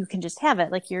 you can just have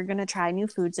it. Like you're going to try new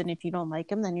foods. And if you don't like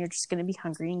them, then you're just going to be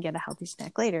hungry and get a healthy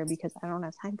snack later because I don't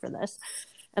have time for this.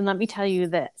 And let me tell you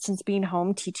that since being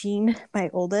home teaching my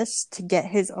oldest to get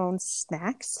his own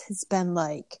snacks has been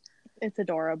like It's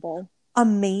adorable.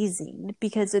 amazing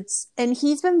because and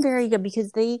he's been very good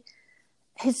because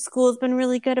his school's been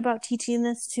really good about teaching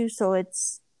this too. So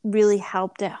it's really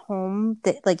helped at home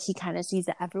that like he kind of sees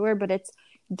it everywhere, but it's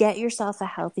get yourself a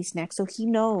healthy snack. So he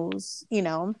knows,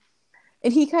 and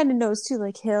he kind of knows too,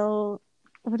 like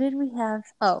what did we have?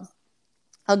 Oh,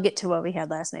 I'll get to what we had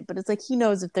last night, but it's like he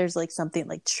knows if there's like something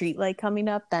like treat like coming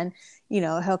up, then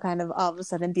he'll kind of all of a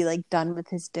sudden be like done with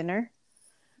his dinner,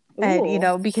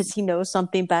 and because he knows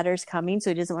something better is coming, so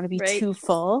he doesn't want to be too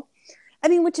full. I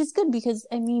mean, which is good because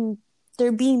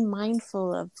they're being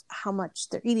mindful of how much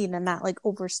they're eating and not like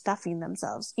overstuffing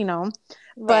themselves, Right.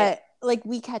 But like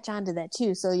we catch on to that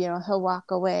too, so he'll walk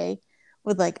away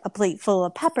with like a plate full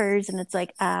of peppers, and it's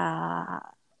like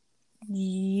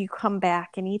you come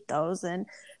back and eat those. And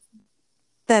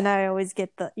then I always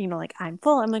get the, like I'm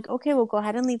full. I'm like, okay, well, go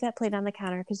ahead and leave that plate on the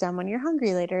counter because then when you're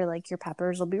hungry later, like your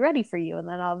peppers will be ready for you. And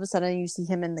then all of a sudden you see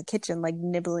him in the kitchen, like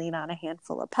nibbling on a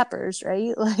handful of peppers,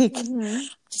 right? Like,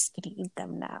 just gonna eat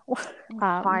them now.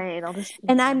 Fine, I'll just.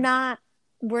 And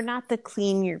we're not the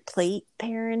clean your plate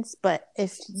parents, but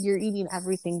if you're eating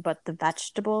everything but the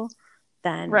vegetable,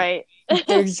 then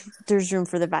there's room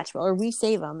for the vegetable, or we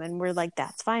save them and we're like,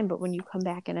 that's fine. But when you come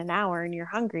back in an hour and you're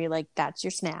hungry, like that's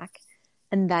your snack.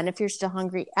 And then if you're still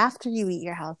hungry after you eat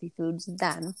your healthy foods,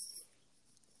 then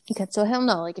so he'll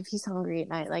know, like if he's hungry at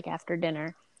night, like after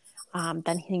dinner,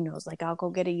 then he knows like I'll go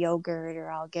get a yogurt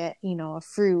or I'll get, a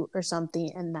fruit or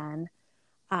something. And then,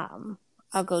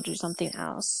 I'll go do something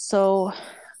else. So,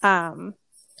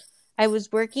 I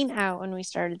was working out when we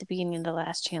started the beginning of the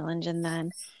last challenge, and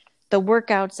then the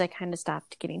workouts I kind of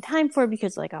stopped getting time for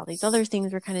because like all these other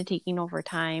things were kind of taking over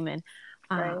time. And,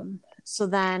 so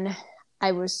then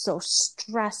I was so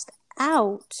stressed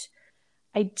out.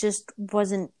 I just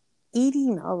wasn't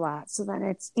eating a lot. So then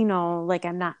it's, like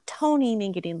I'm not toning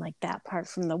and getting like that part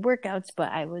from the workouts, but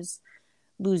I was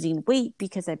losing weight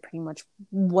because I pretty much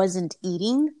wasn't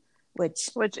eating, which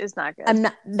is not good.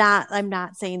 I'm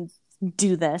not saying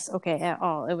do this, okay, at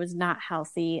all. It was not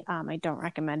healthy. I don't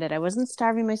recommend it. I wasn't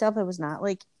starving myself. I was not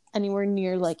like anywhere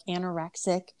near like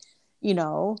anorexic,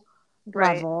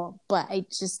 level, but I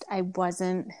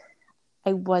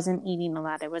wasn't eating a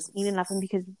lot. I wasn't eating nothing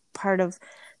because part of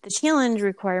the challenge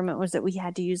requirement was that we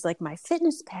had to use like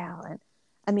MyFitnessPal. And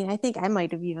I mean, I think I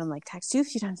might have even like texted you a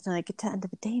few times and I get to the end of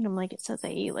the day and I'm like, it says I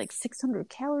ate like 600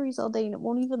 calories all day and it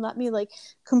won't even let me like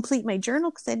complete my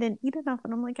journal because I didn't eat enough.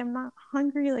 And I'm like, I'm not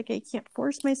hungry. Like I can't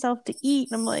force myself to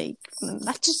eat. And I'm like,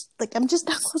 I'm just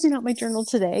not closing out my journal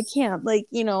today. I can't, like,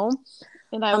 And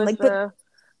I was like,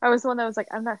 I was the one that was like,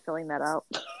 I'm not filling that out.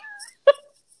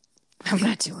 I'm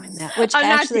not doing that. Which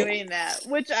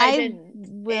I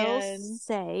will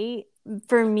say,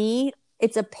 for me,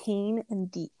 it's a pain in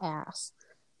the ass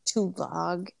to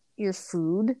log your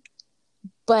food,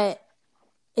 but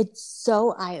it's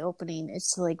so eye-opening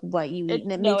as to like what you eat,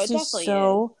 and it makes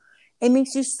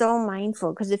you so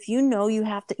mindful because if you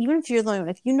have to, even if you're alone,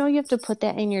 if you have to put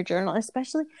that in your journal,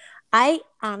 especially. I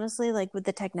honestly, like with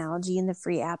the technology and the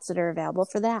free apps that are available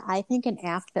for that, I think an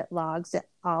app that logs it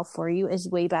all for you is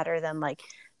way better than like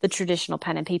the traditional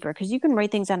pen and paper because you can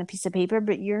write things on a piece of paper,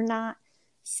 but you're not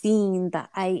seeing that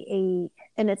I ate,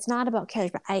 and it's not about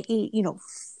calories, but I ate,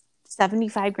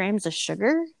 75 grams of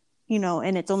sugar,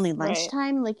 and it's only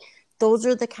lunchtime. Right. Like those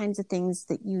are the kinds of things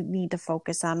that you need to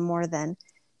focus on more than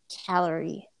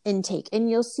calorie intake. And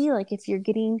you'll see like if you're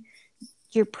getting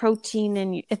your protein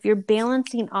and if you're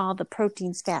balancing all the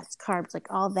proteins, fats, carbs, like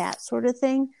all that sort of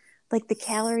thing, like the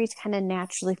calories kind of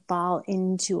naturally fall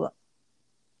into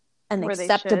an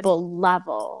acceptable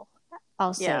level,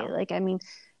 I'll say. Like, I mean,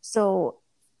 so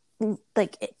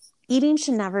like eating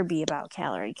should never be about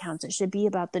calorie counts. It should be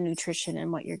about the nutrition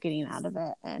and what you're getting out of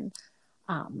it. And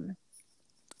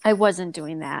I wasn't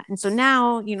doing that. And so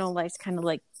now, life's kind of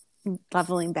like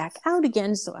leveling back out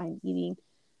again. So I'm eating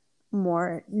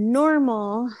more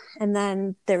normal. And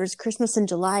then there was Christmas in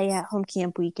July at home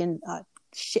camp week and a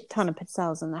shit ton of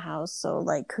pizzelles in the house. So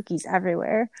like cookies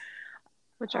everywhere.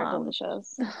 Which are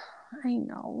delicious. I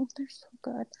know. They're so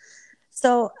good.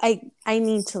 So I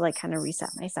need to like kind of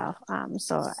reset myself.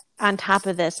 So on top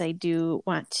of this, I do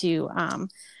want to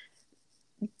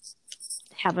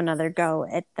have another go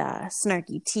at the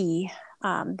Snarky Tea,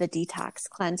 the detox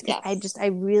cleanse. Cause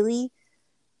Yes.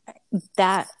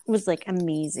 that was like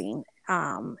amazing.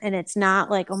 And it's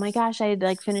not like, oh my gosh, I had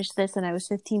like finished this and I was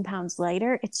 15 pounds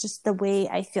lighter. It's just the way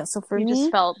I feel. So for You me,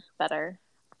 just felt better.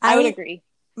 I would agree.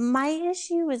 My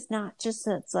issue is not just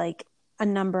that it's like a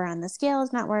number on the scale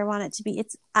is not where I want it to be.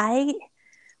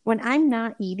 When I'm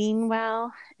not eating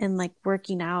well and like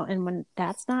working out and when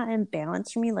that's not in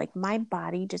balance for me, like my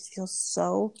body just feels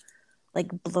so like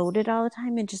bloated all the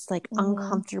time and just like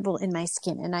uncomfortable in my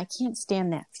skin. And I can't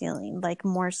stand that feeling, like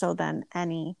more so than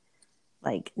any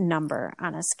like number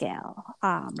on a scale.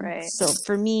 Right. So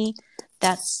for me,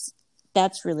 that's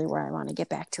really where I want to get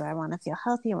back to. I want to feel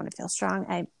healthy. I want to feel strong.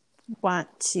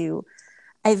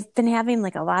 I've been having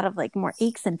like a lot of like more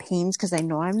aches and pains because I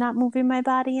know I'm not moving my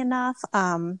body enough.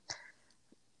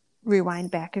 Rewind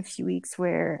back a few weeks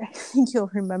where I think you'll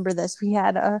remember this. We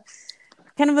had a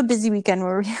kind of a busy weekend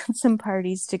where we had some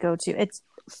parties to go to. It's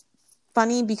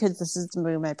funny because this is the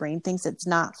way my brain thinks. It's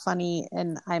not funny,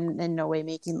 and I'm in no way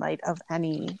making light of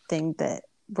anything that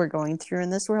we're going through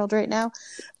in this world right now.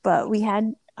 But we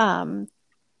had some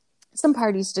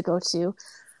parties to go to.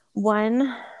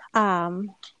 One,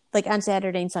 like on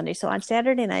Saturday and Sunday. So on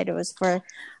Saturday night, it was for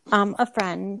a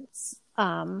friend's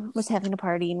was having a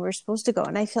party and we were supposed to go.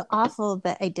 And I feel awful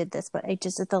that I did this, but I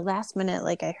just at the last minute,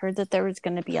 like I heard that there was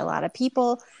going to be a lot of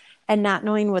people and not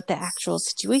knowing what the actual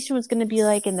situation was going to be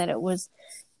like. And that it was,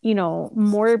 you know,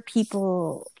 more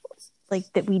people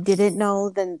like that we didn't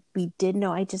know than we did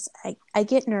know. I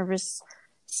get nervous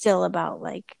still about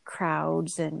like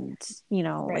crowds and, you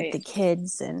know, like the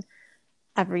kids and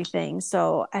everything.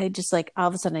 So I just like all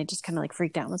of a sudden I just kind of like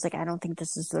freaked out and was like, I don't think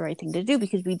this is the right thing to do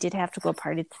because we did have to go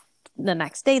party the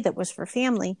next day that was for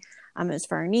family. It was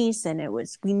for our niece and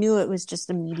we knew it was just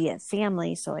immediate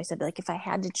family. So I said like, if I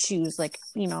had to choose, like,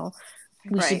 you know,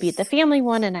 we should be at the family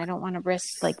one and I don't want to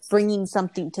risk like bringing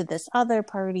something to this other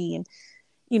party. And,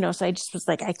 you know, so I just was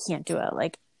like, I can't do it.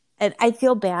 Like, and I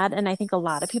feel bad. And I think a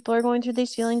lot of people are going through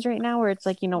these feelings right now where it's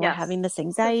like, you know, we're having this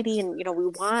anxiety and, you know, we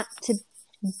want to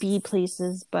be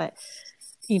places, but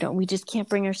you know, we just can't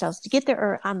bring ourselves to get there.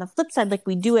 Or on the flip side, like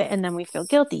we do it and then we feel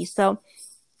guilty. So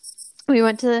we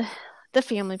went to the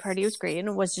family party. It was great. And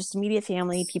it was just immediate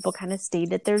family. People kind of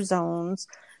stayed at their zones.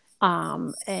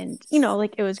 And you know,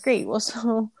 like it was great. Well,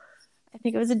 so I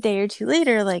think it was a day or two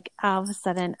later, like all of a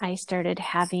sudden I started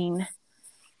having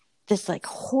this like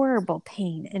horrible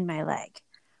pain in my leg.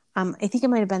 I think it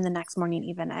might've been the next morning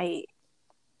even.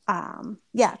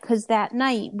 Cause that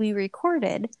night we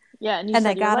recorded. Yeah, and you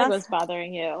said your leg was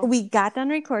bothering you. We got done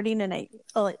recording and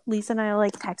Lisa and I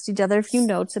like text each other a few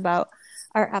notes about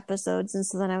our episodes. And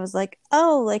so then I was like,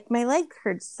 oh, like my leg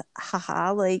hurts.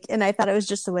 Haha. Like, and I thought it was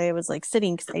just the way I was like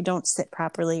sitting because I don't sit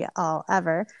properly at all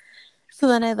ever. So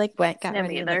then I like got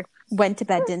ready, like, went to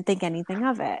bed, didn't think anything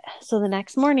of it. So the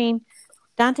next morning,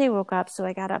 Dante woke up. So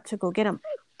I got up to go get him.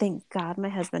 Thank God my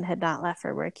husband had not left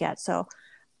for work yet. So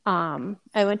I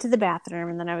went to the bathroom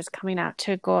and then I was coming out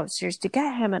to go upstairs to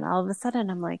get him. And all of a sudden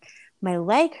I'm like, my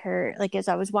leg hurt. Like as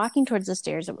I was walking towards the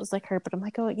stairs, it was like hurt, but I'm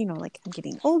like, oh, you know, like I'm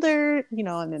getting older, you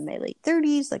know, I'm in my late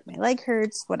 30s, like my leg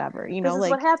hurts, whatever, you know, this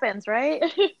is like what happens, right?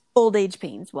 old age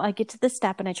pains. Well, I get to the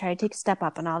step and I try to take a step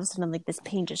up and all of a sudden like this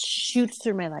pain just shoots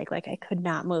through my leg. Like I could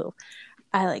not move.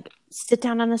 I like sit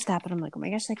down on the step and I'm like, oh my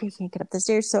gosh, like I can't get up the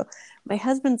stairs. So my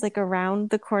husband's like around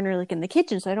the corner, like in the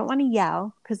kitchen. So I don't want to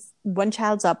yell because one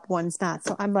child's up, one's not.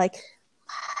 So I'm like,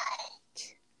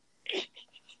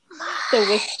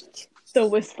 Mike. The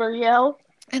whisper yell.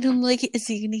 And I'm like, is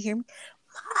he going to hear me?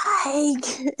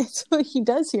 Mike. And so he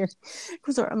does hear.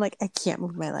 I'm like, I can't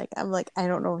move my leg. I'm like, I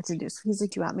don't know what to do. So he's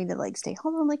like, do you want me to like stay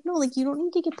home? I'm like, no, like you don't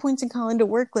need to get points and call into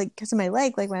work like because of my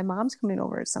leg. Like my mom's coming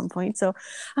over at some point. So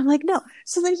I'm like, no.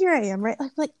 So then here I am, right?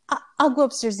 Like I'll go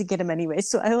upstairs to get him anyway.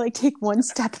 So I like take one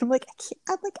step and I'm like, I can't.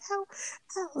 I'm like, ow,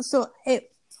 ow. So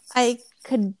I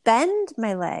could bend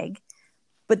my leg,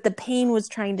 but the pain was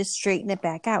trying to straighten it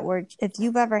back out. Where if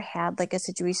you've ever had like a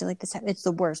situation like this, it's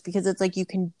the worst because it's like you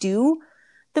can do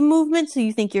the movement so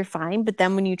you think you're fine, but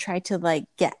then when you try to like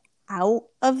get out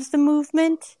of the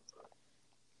movement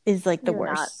is like the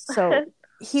worst. So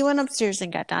he went upstairs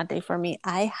and got Dante for me.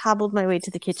 I hobbled my way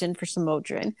to the kitchen for some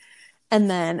Modrin and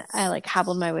then I like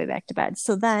hobbled my way back to bed.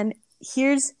 So then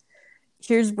here's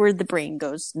where the brain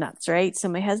goes nuts, right? So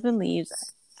my husband leaves.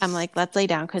 I'm like, let's lay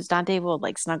down because Dante will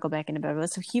like snuggle back into bed with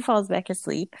us. So he falls back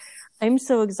asleep. I'm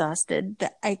so exhausted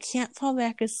that I can't fall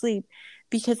back asleep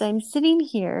because I'm sitting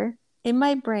here in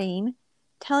my brain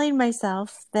telling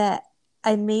myself that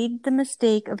I made the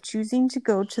mistake of choosing to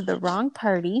go to the wrong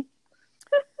party,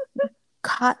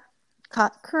 caught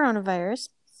caught coronavirus.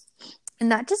 And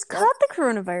not just caught the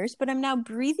coronavirus, but I'm now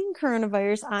breathing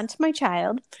coronavirus onto my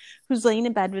child who's laying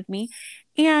in bed with me.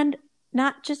 And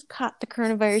not just caught the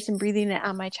coronavirus and breathing it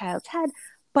on my child's head,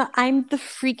 but I'm the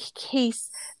freak case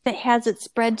that has it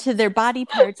spread to their body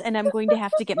parts, and I'm going to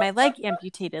have to get my leg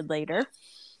amputated later.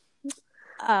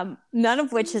 None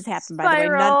of which has happened, by the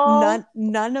way.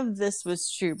 None of this was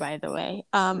true, by the way.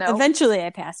 Eventually I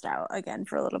passed out again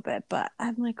for a little bit, but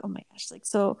I'm like, oh my gosh, like,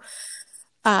 so,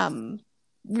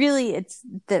 really it's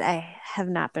that I have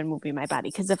not been moving my body,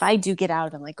 because if I do get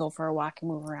out and like go for a walk and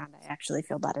move around, I actually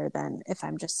feel better than if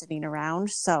I'm just sitting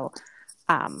around. So,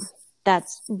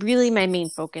 that's really my main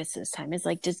focus this time, is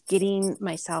like just getting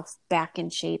myself back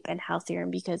in shape and healthier.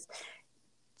 And because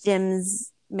gyms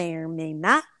may or may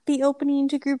not be opening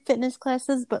to group fitness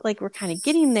classes, but like we're kind of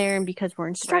getting there, and because we're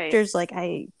instructors, like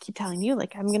I keep telling you,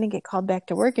 like I'm gonna get called back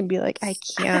to work and be like, I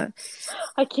can't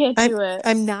do it.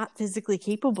 I'm not physically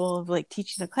capable of like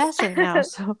teaching a class right now.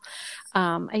 So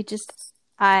and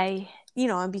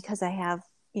because I have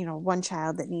one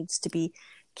child that needs to be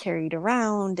carried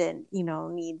around, and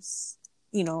needs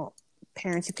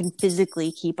parents who can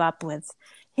physically keep up with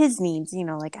his needs,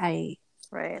 like I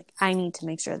need to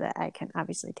make sure that I can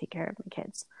obviously take care of my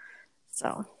kids.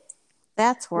 So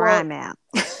that's where I'm at.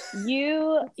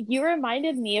 You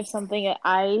reminded me of something that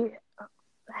I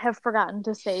have forgotten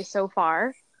to say so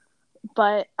far,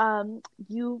 but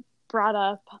you brought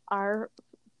up our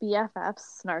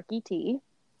BFFs, Snarky Tea.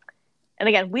 And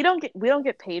again, we don't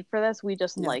get paid for this. We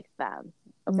just like them.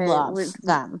 Okay? Love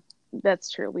them.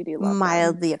 That's true. We do love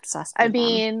mildly them. Obsessed with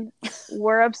them.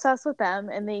 We're obsessed with them,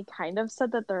 and they kind of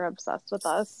said that they're obsessed with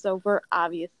us, so we're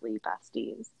obviously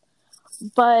besties.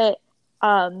 But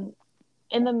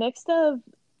in the mix of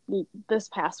this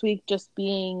past week just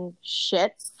being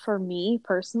shit for me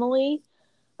personally,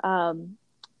 my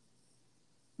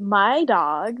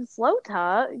dog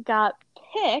Slota got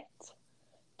picked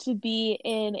to be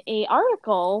in a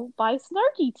article by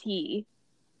Snarky Tea.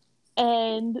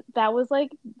 And that was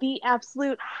like the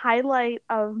absolute highlight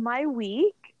of my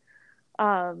week.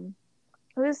 It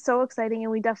was so exciting,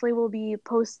 and we definitely will be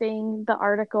posting the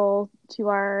article to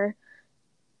our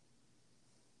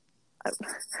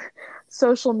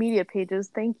social media pages.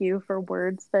 Thank you for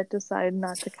words that decide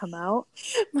not to come out.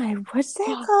 What's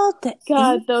that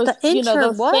called? Those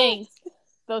things.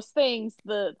 Those things,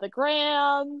 the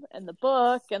gram and the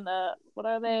book and the, what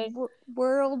are they?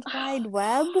 World Wide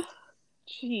Web.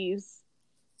 Jeez,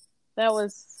 that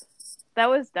was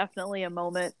definitely a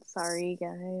moment. Sorry,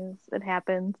 guys, it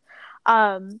happened.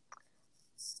 But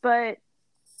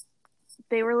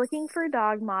they were looking for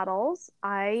dog models.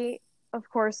 I, of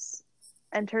course,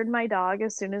 entered my dog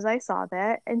as soon as I saw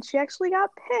that, and she actually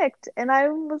got picked, and I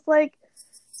was like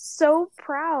so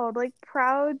proud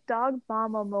dog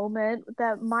mama moment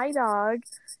that my dog,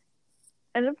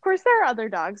 and of course there are other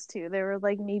dogs too, there were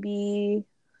like maybe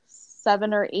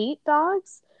 7 or 8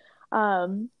 dogs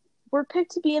were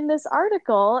picked to be in this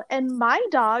article, and my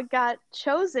dog got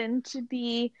chosen to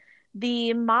be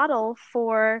the model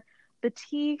for the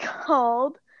tea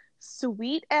called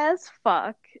Sweet as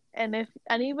Fuck. And if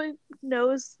anybody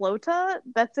knows Slota,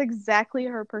 that's exactly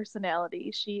her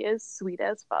personality. She is sweet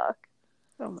as fuck.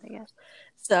 Oh my gosh.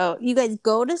 So you guys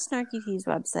go to Snarky Tea's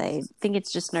website. I think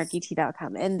it's just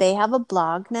snarkytea.com, and they have a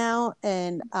blog now,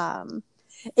 and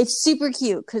it's super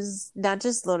cute because not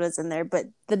just Slota's in there, but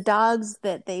the dogs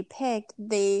that they picked,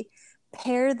 they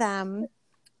pair them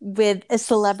with a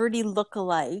celebrity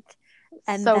look-alike,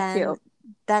 and so cute.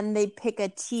 Then they pick a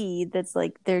tea that's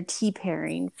like their tea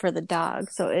pairing for the dog.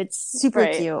 So it's super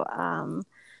cute.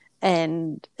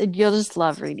 And you'll just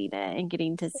love reading it and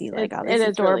getting to see like all these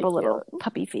adorable really little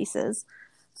puppy faces.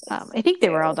 I think they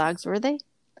were all dogs, were they?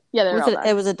 Yeah, they were all dogs.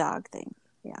 It was a dog thing.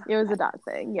 Yeah. It was a dog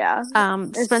thing, yeah.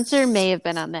 Spencer may have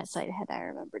been on that site had I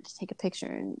remembered to take a picture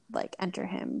and like enter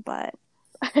him, but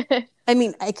I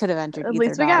mean, I could have entered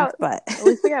either dog, but at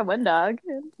least we got one dog.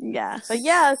 Yeah. But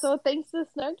yeah, so thanks to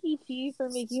Snarky Tea for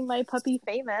making my puppy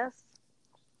famous.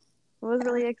 It was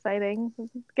really exciting.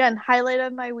 Again, highlight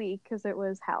of my week because it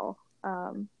was hell.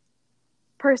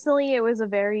 Personally, it was a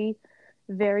very,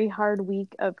 very hard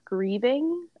week of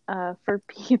grieving for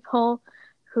people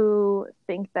who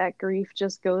think that grief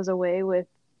just goes away with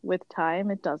time.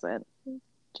 It doesn't.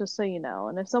 Just so you know.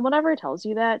 And if someone ever tells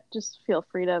you that, just feel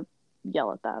free to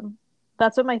yell at them.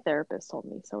 That's what my therapist told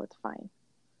me, so it's fine.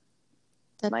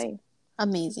 That's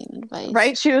amazing advice.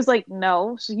 Right? She was like,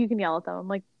 no, you can yell at them. I'm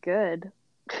like, good.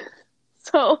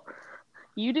 So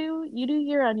you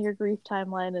you're on your grief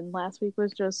timeline, and last week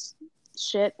was just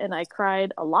shit, and I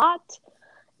cried a lot,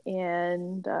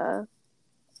 and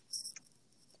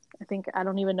I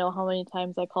don't even know how many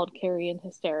times I called Carrie in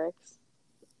hysterics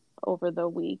over the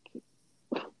week.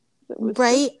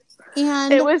 Right?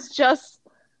 And it was just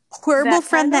horrible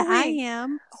friend that I week.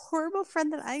 am. Horrible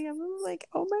friend that I am. I'm like,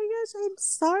 oh my gosh, I'm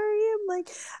sorry. I'm like,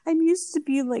 I'm used to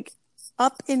being like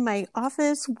up in my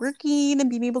office working and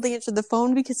being able to answer the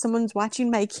phone because someone's watching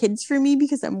my kids for me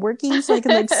because I'm working, so I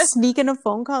can like sneak in a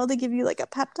phone call to give you like a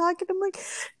pep talk. And I'm like,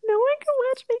 no one can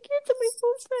watch my kids and my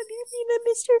phone's not near me, and I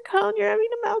missed your call and you're having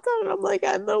a meltdown. And I'm like,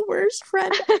 I'm the worst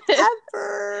friend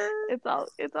ever. It's all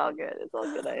good. It's all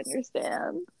good. I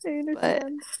understand. But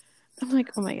I'm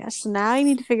like, oh my gosh, so now I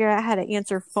need to figure out how to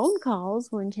answer phone calls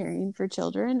when caring for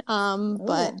children.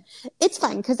 But it's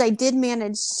fine because I did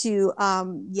manage to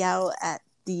yell at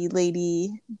the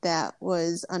lady that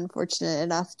was unfortunate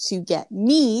enough to get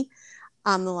me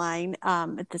on the line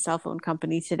at the cell phone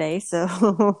company today. So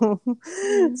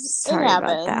sorry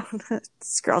about that.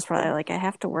 This girl's probably like, I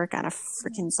have to work on a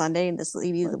freaking Sunday and this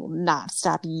lady will not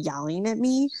stop yelling at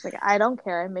me. She's like, I don't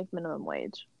care. I make minimum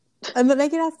wage. And then I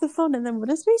get off the phone, and then what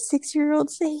does my 6-year-old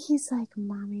say? He's like,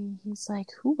 Mommy, he's like,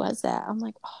 who was that? I'm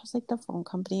like, oh, it was like the phone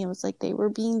company. I was like, they were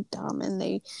being dumb and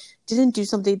they didn't do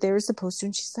something they were supposed to.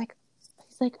 And he's like,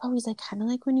 kind of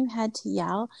like when you had to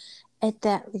yell at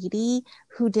that lady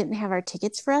who didn't have our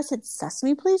tickets for us at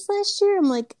Sesame Place last year. I'm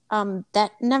like,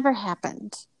 that never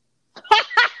happened.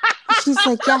 He's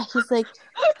like, yeah. He's like,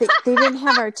 they didn't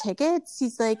have our tickets.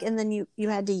 He's like, and then you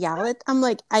had to yell it. I'm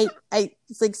like,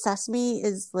 it's like Sesame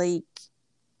is like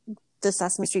the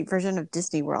Sesame Street version of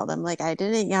Disney World. I'm like, I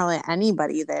didn't yell at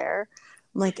anybody there.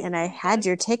 I'm like, and I had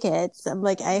your tickets. I'm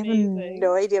like, I have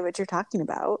no idea what you're talking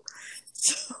about.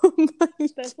 So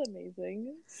like, that's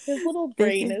amazing. His little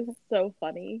brain is so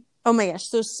funny. Oh my gosh.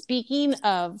 So speaking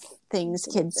of things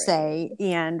kids say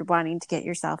and wanting to get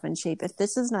yourself in shape, if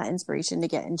this is not inspiration to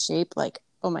get in shape, like,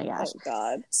 oh my gosh. Oh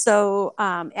God. So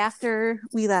after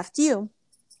we left you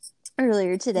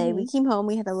earlier today, we came home,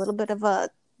 we had a little bit of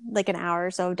an hour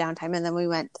or so of downtime, and then we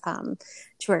went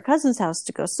to our cousin's house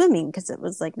to go swimming because it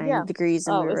was like 90 degrees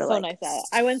and we were so nice out.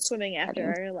 I went swimming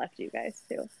after I left you guys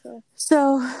too.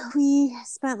 So we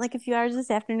spent like a few hours this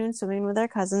afternoon swimming with our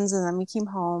cousins, and then we came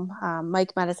home.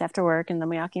 Mike met us after work, and then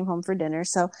we all came home for dinner.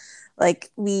 So like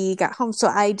we got home,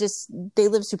 so they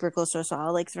live super close to us, so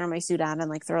I'll like throw my suit on and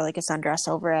like throw like a sundress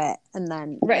over it, and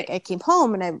then like I came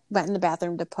home and I went in the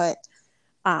bathroom to put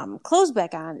clothes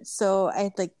back on. So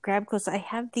I like grabbed clothes. I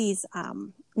have these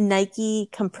Nike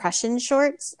compression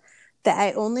shorts that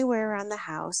I only wear around the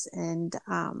house, and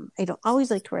I don't always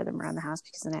like to wear them around the house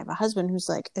because then I have a husband who's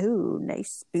like, oh,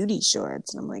 nice booty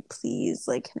shorts, and I'm like, please,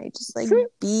 like, can I just like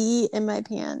be in my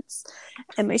pants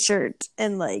and my shirt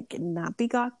and like not be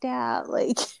gawked at,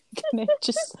 like, can I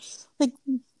just like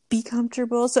be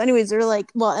comfortable? So anyways, they're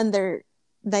like, well, and they're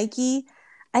Nike.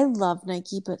 I love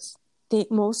Nike, but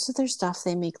most of their stuff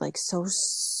they make like so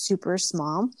super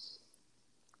small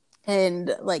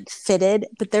and like fitted,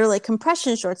 but they're like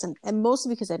compression shorts, and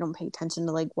mostly because I don't pay attention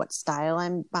to like what style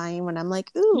I'm buying when I'm like,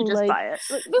 ooh, you just like buy it.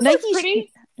 This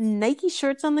Nike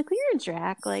shorts on the clearance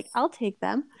rack, like I'll take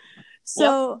them.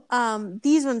 So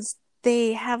these ones,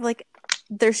 they have like,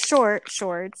 they're short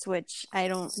shorts, which I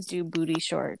don't do booty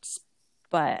shorts,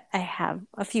 but I have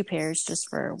a few pairs just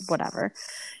for whatever.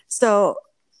 So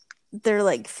they're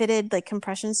like fitted like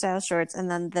compression style shorts,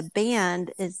 and then the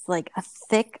band is like a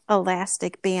thick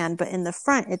elastic band, but in the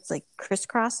front it's like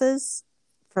crisscrosses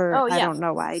for I don't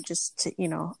know why, just to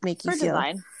make you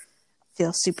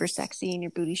feel super sexy in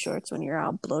your booty shorts when you're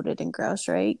all bloated and gross,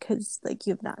 right? Because like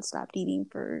you've not stopped eating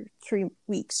for 3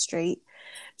 weeks straight.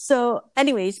 So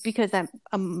anyways, because I'm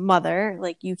a mother,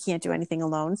 like you can't do anything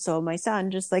alone, so my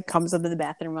son just like comes into the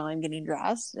bathroom while I'm getting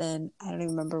dressed, and I don't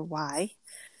even remember why.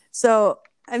 So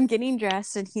I'm getting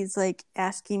dressed and he's like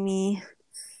asking me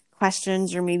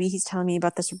questions, or maybe he's telling me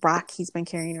about this rock he's been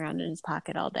carrying around in his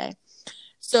pocket all day.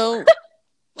 So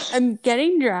I'm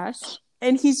getting dressed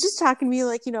and he's just talking to me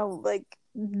like, like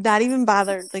not even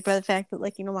bothered like by the fact that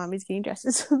like, mommy's getting dressed.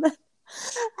 And so then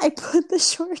I put the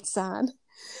shorts on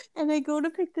and I go to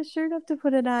pick the shirt up to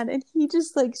put it on, and he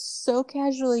just like so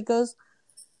casually goes,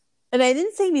 and I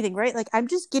didn't say anything, right? Like I'm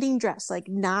just getting dressed, like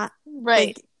not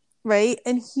right. Like, right?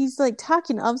 And he's like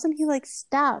talking. All of a sudden he like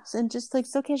stops and just like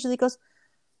so casually goes,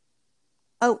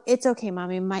 oh, it's okay,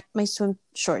 Mommy. My swim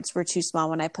shorts were too small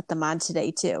when I put them on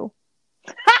today too.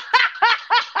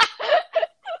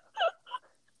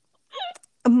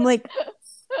 I'm like,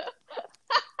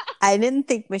 I didn't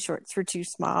think my shorts were too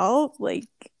small. Like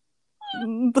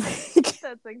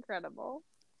that's incredible.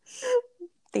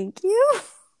 Thank you.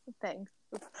 Thanks.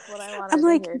 That's what I wanted I'm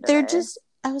like, to hear they're today. just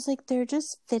I was like, they're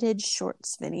just fitted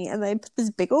shorts, Vinny. And I put this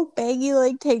big old baggy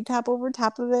like tank top over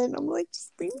top of it. And I'm like,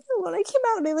 just leave me alone. I came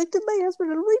out and I looked at my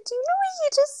husband and I'm like, do you know what you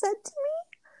just said to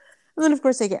me? And then of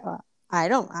course I get, I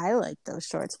like those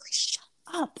shorts. I'm like,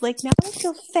 shut up. Like now I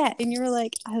feel fat. And you're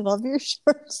like, I love your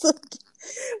shorts. Like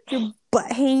your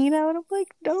butt hanging out. I'm like,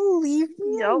 no, leave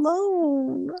me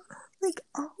alone. Like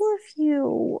all of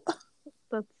you.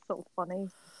 That's so funny.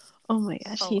 Oh my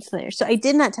gosh, he's there. So I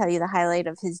did not tell you the highlight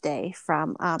of his day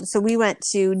from so we went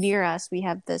to near us, we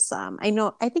have this I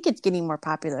think it's getting more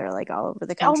popular like all over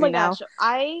the country now. Oh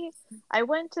my gosh. I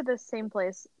went to the same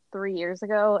place 3 years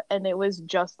ago and it was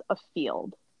just a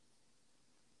field.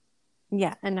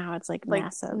 Yeah, and now it's like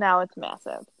massive. Now it's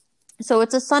massive. So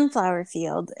it's a sunflower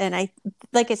field, and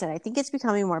like I said, I think it's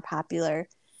becoming more popular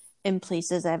in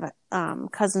places. I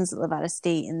have cousins that live out of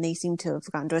state, and they seem to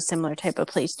have gone to a similar type of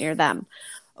place near them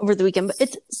over the weekend. But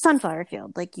it's sunflower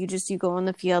field. Like you go in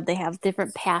the field. They have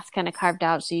different paths kind of carved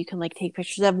out, so you can like take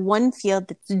pictures. They have one field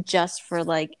that's just for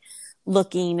like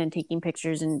looking and taking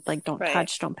pictures, and like don't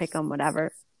touch, don't pick them,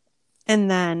 whatever. And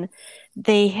then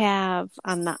they have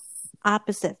on the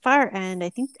opposite far end, I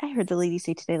think I heard the lady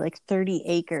say today, like 30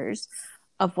 acres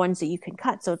of ones that you can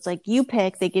cut. So it's like you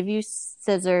pick, they give you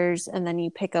scissors, and then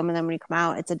you pick them, and then when you come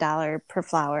out, it's $1 per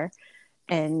flower,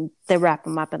 and they wrap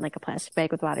them up in like a plastic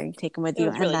bag with water, and you take them with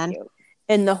you. Really and then cute.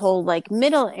 In the whole like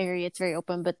middle area, it's very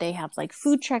open, but they have like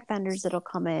food truck vendors that'll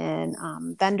come in,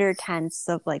 vendor tents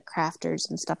of like crafters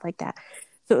and stuff like that.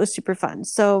 So it was super fun.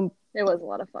 So it was a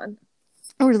lot of fun.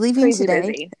 We're leaving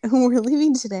today. We're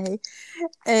leaving today.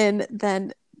 And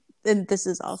this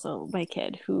is also my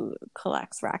kid who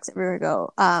collects rocks everywhere I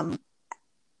go. I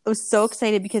was so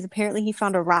excited because apparently he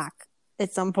found a rock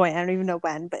at some point. I don't even know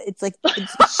when, but it's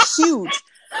huge.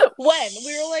 When?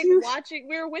 We were like watching,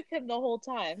 we were with him the whole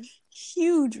time.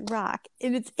 Huge rock.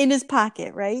 And it's in his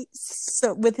pocket, right?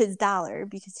 So with his $1,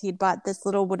 because he had bought this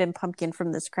little wooden pumpkin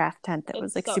from this craft tent that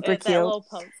was like super cute. That little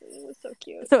pumpkin, it was so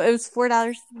cute. So it was $4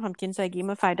 for the pumpkin. So I gave him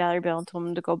a $5 bill and told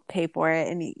him to go pay for it.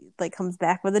 And he like comes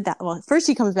back with $1. Well, first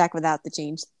he comes back without the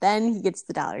change. Then he gets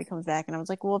the $1. He comes back and I was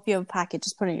like, well, if you have a pocket,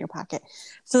 just put it in your pocket.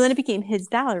 So then it became his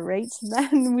 $1, right? So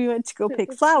then we went to go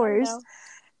pick flowers.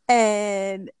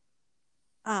 And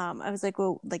I was like,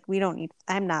 well, like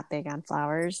I'm not big on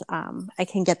flowers. I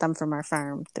can get them from our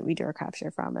farm that we do our crop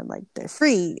share from, and like they're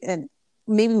free. And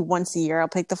maybe once a year I'll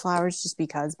pick the flowers just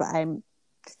because, but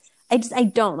I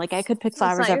don't like, I could pick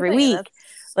flowers every week.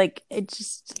 Like it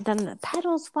just, then the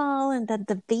petals fall, and then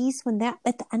the vase, when that,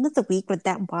 at the end of the week with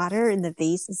that water in the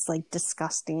vase is like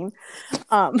disgusting.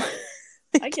 I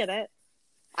get it.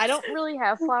 I don't really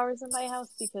have flowers in my house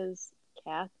because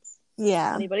cats.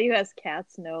 Yeah. Anybody who has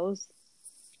cats knows.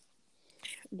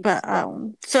 But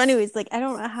so anyways, like I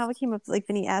don't know how it came up, like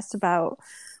when he asked about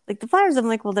like the flowers, I'm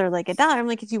like, well, they're like $1. I'm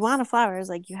like, if you want a flower, it's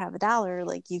like you have $1,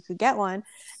 like you could get one.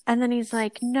 And then he's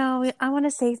like, no, I want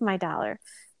to save my $1.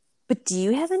 But do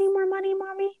you have any more money,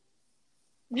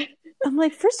 mommy? I'm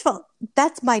like, first of all,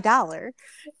 that's my $1.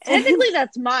 Technically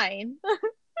that's mine.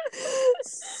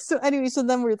 So anyway, so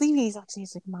then we're leaving. He's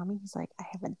like, mommy, he's like, I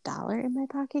have $1 in my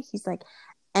pocket. He's like,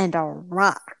 and a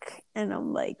rock. And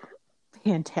I'm like,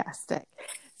 fantastic.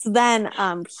 So then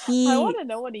I want to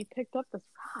know when he picked up this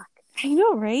rock. I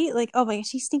know, right? Like, oh my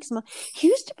gosh, he sneaks them. He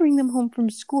used to bring them home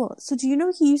from school. So do you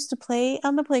know he used to play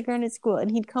on the playground at school, and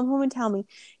he'd come home and tell me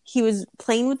he was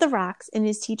playing with the rocks, and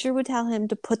his teacher would tell him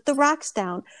to put the rocks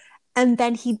down, and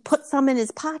then he'd put some in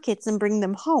his pockets and bring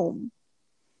them home.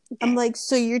 I'm like,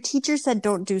 so your teacher said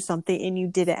don't do something and you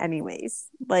did it anyways.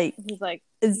 Like, he's like,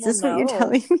 is this what you're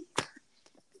telling me?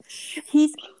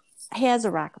 He has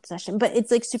a rock obsession, but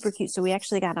it's like super cute. So we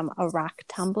actually got him a rock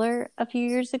tumbler a few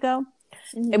years ago.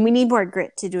 Mm-hmm. And we need more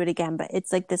grit to do it again, but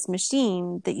it's like this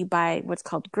machine that you buy, what's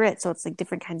called grit. So it's like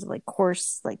different kinds of like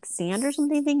coarse, like sand or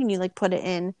something, and you like put it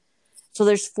in. So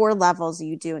there's 4 levels that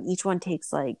you do, and each one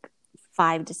takes like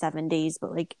 5 to 7 days.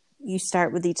 But like you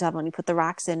start with each level and you put the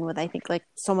rocks in with, I think, like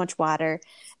so much water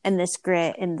and this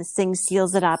grit, and this thing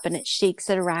seals it up and it shakes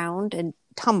it around and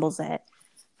tumbles it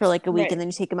for like a week. Right. And then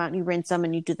you take them out and you rinse them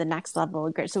and you do the next level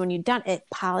of grit. So when you're done, it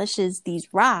polishes these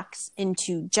rocks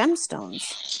into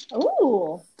gemstones.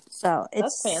 Ooh. So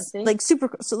it's fancy. Like super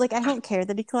cool. So like I don't care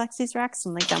that he collects these rocks,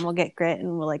 and like then we'll get grit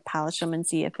and we'll like polish them and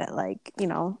see if it like, you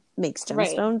know, makes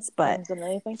gemstones. Right. But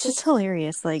it's just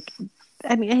hilarious. Like,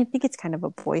 I mean, I think it's kind of a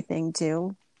boy thing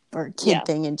too, or a kid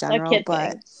thing in general.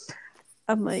 But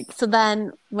I'm like, so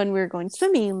then when we were going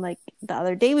swimming, like the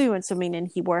other day we went swimming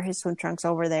and he wore his swim trunks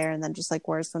over there and then just like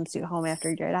wore his swimsuit home after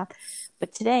he dried off.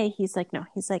 But today he's like, no,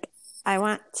 he's like, I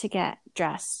want to get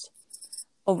dressed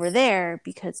over there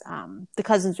because the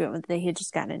cousins went with, they had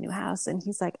just gotten a new house, and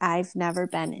he's like, I've never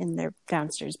been in their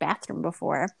downstairs bathroom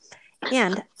before,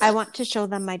 and I want to show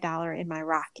them my dollar and my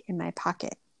rock in my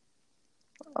pocket.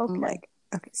 Okay. I'm like,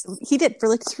 okay. So he did for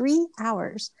like 3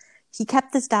 hours. He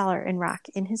kept this dollar and rock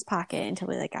in his pocket until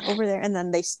we like got over there, and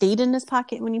then they stayed in his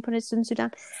pocket when he put his swimsuit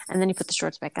on, and then he put the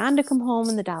shorts back on to come home,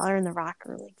 and the dollar and the rock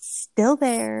are like still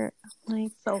there. I'm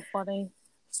like, So funny.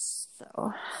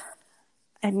 so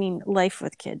I mean, life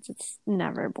with kids, it's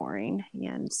never boring.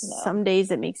 And No. some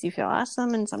days it makes you feel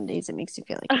awesome, and some days it makes you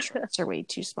feel like your shorts are way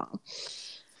too small.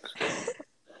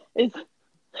 Is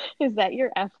that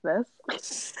your F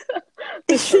this?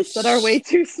 The shorts that are way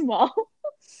too small.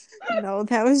 No,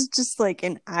 that was just like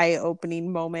an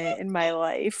eye-opening moment in my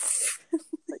life.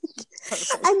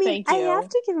 Perfect. I mean, Thank I you. have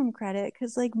to give him credit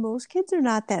because, like, most kids are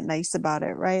not that nice about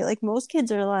it, right? Like, most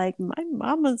kids are like, my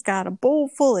mama's got a bowl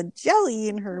full of jelly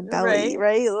in her belly,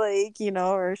 right? Like, you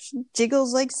know, or she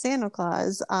jiggles like Santa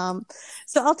Claus.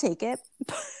 So I'll take it.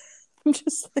 I'm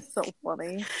just like, So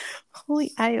funny.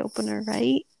 holy eye opener,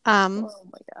 right? Oh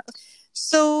my gosh.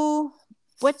 So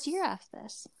what's your F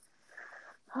this?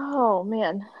 Oh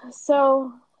man.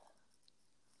 So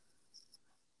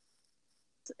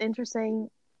what's interesting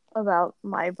about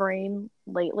my brain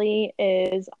lately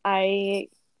is I'll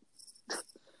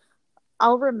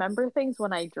remember things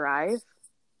when I drive,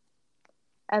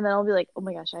 and then I'll be like, oh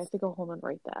my gosh, I have to go home and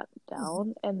write that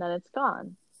down, and then it's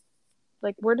gone.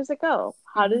 Like, where does it go?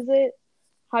 How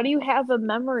do you have a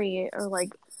memory, or like,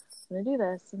 I'm gonna do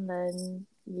this, and then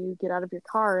you get out of your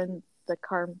car and the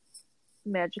car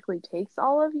magically takes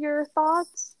all of your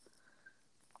thoughts?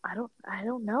 I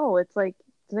don't know. It's like,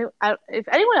 if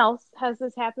anyone else has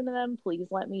this happen to them, please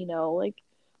let me know. Like,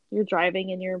 you're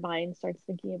driving and your mind starts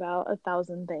thinking about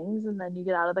 1,000 things, and then you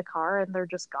get out of the car and they're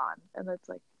just gone, and it's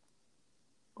like,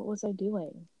 what was I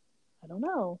doing? I don't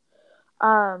know.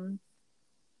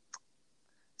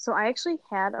 So I actually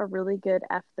had a really good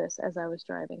F this as I was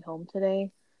driving home today,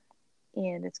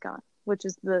 and it's gone, which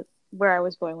is where I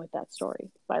was going with that story,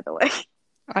 by the way.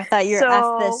 I thought your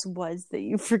F this was that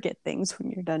you forget things when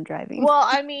you're done driving. Well,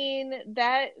 I mean,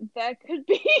 that could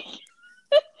be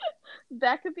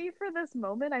that could be for this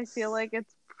moment. I feel like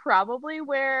it's probably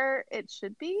where it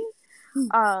should be.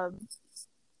 But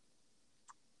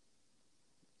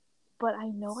I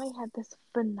know I had this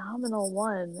phenomenal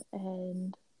one,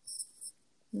 and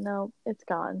no, it's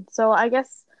gone. So I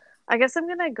guess I'm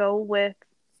gonna go with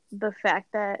the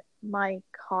fact that my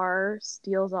car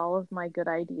steals all of my good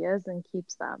ideas and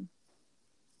keeps them.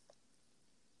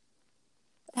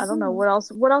 I don't know what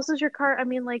else. What else is your car? I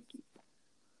mean, like,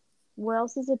 what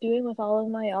else is it doing with all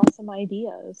of my awesome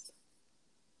ideas?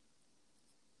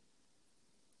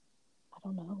 I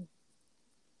don't know.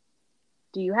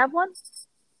 Do you have one?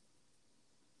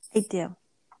 I do.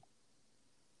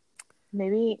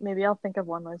 Maybe I'll think of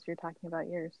one as you're talking about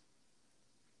yours.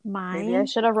 Mine? Maybe I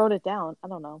should have wrote it down. I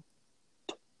don't know.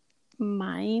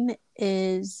 Mine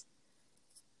is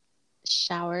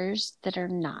showers that are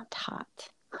not hot.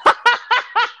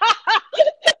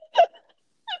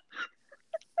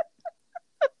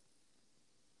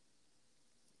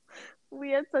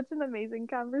 We had such an amazing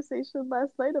conversation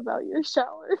last night about your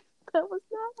shower. That was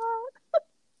not hot.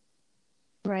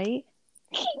 Right?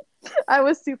 I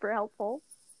was super helpful.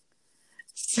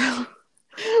 So,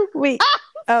 wait.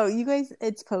 Oh, you guys,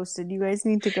 it's posted. You guys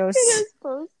need to go It is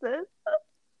posted.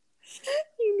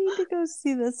 You need to go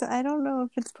see this. I don't know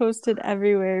if it's posted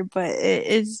everywhere, but it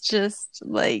is just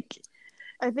like,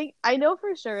 I know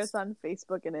for sure it's on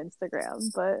Facebook and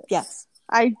Instagram, but yes.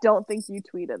 I don't think you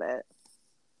tweeted it.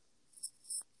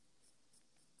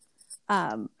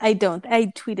 I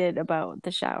tweeted about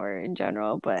the shower in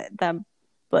general, but then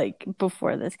like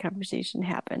before this conversation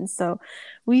happened. So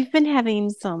we've been having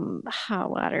some hot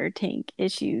water tank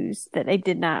issues that I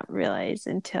did not realize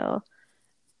until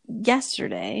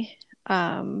yesterday.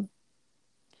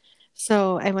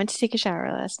 So I went to take a shower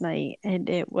last night and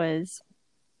it was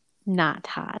not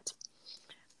hot.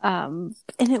 And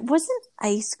it wasn't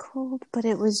ice cold, but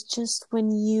it was just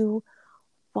when you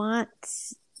want,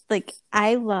 like,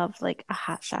 I love like a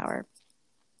hot shower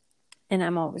and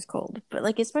I'm always cold, but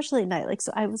like, especially at night. Like,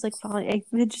 so I was like I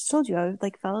just told you, I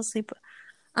like fell asleep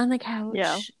on the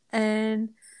couch and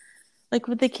like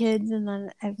with the kids, and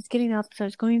then I was getting up, so I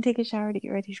was going to take a shower to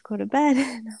get ready to go to bed.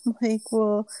 And I'm like,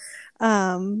 well,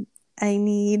 I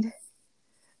need,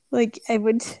 like,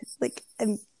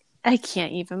 I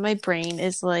can't even. My brain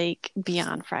is like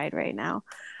beyond fried right now.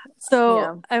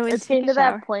 So I went it's to take getting a to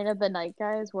shower. that point of the night,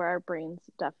 guys, where our brains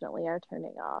definitely are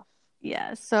turning off.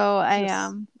 Yeah. So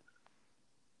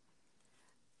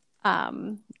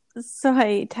So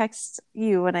I text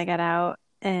you when I got out,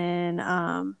 and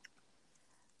I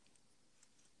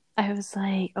was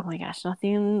like, oh my gosh,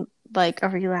 nothing like a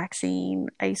relaxing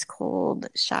ice cold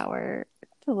shower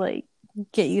to like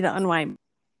get you to unwind.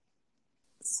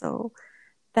 So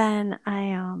then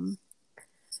I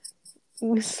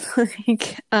was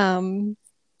like,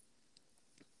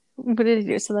 what did I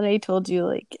do? So then I told you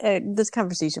like this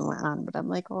conversation went on, but I'm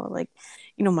like, oh, like,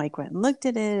 Mike went and looked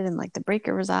at it, and like the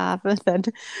breaker was off, and then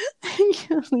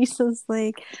Lisa's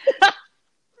like,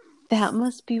 that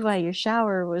must be why your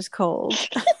shower was cold.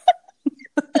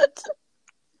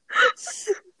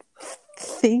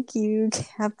 Thank you,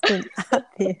 Captain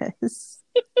Obvious.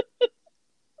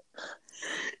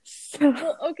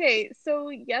 Well, okay, so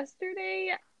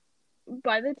yesterday,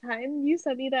 by the time you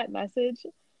sent me that message,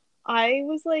 I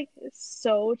was like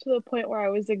so to the point where I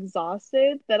was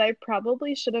exhausted that I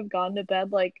probably should have gone to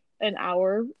bed like an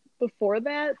hour before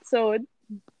that. So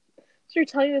you're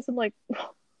telling me this, I'm like,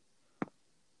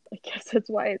 I guess that's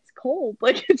why it's cold.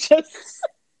 Like it just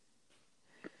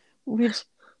Which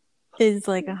is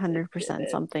like I 100% didn't.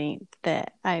 something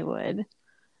that I would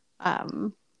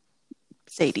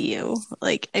say to you.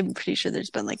 Like, I'm pretty sure there's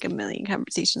been like a million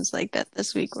conversations like that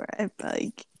this week where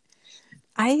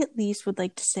I at least would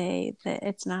like to say that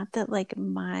it's not that like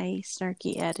my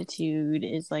snarky attitude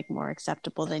is like more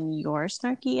acceptable than your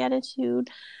snarky attitude,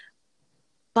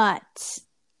 but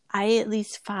I at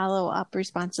least follow up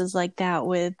responses like that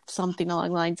with something along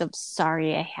the lines of,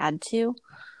 sorry, I had to.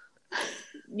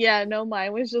 Yeah, no,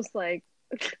 mine was just like,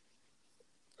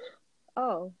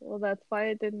 oh, well, that's why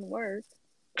it didn't work.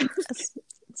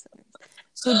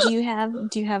 So do you have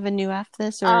a new after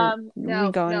this, or are we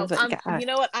No, going no. with it? You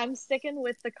know what? I'm sticking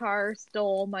with the car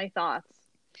stole my thoughts.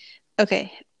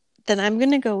 Okay, then I'm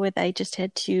gonna go with, I just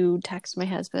had to text my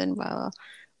husband while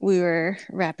we were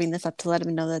wrapping this up to let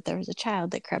him know that there was a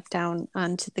child that crept down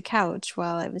onto the couch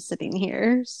while I was sitting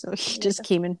here. So he just Yeah.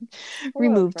 came and Hello,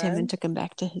 removed him and friend. took him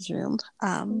back to his room.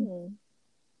 Hmm.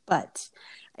 But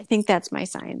I think that's my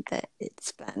sign that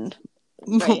it's been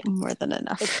Right. more than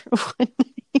enough It's for one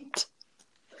night.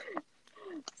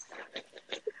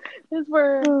 Because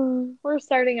we're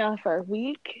starting off our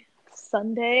week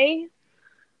Sunday. I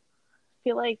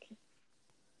feel like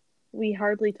we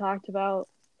hardly talked about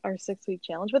our 6 week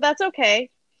challenge, but that's okay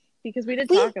because we did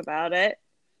We talk about it.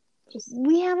 Just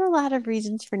we have a lot of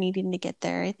reasons for needing to get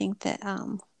there. I think that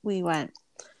we went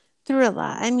through a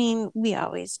lot. I mean, we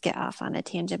always get off on a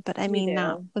tangent, but I we mean,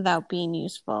 not do. without being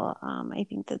useful. I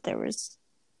think that there was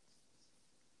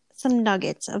some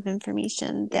nuggets of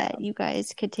information Yeah, that you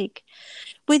guys could take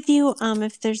with you.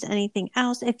 If there's anything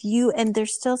else, and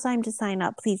there's still time to sign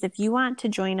up, please, if you want to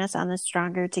join us on the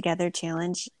Stronger Together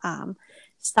challenge,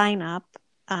 sign up,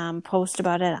 post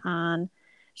about it on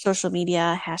social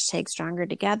media, hashtag Stronger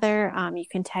Together. You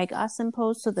can tag us in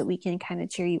posts so that we can kind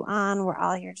of cheer you on. We're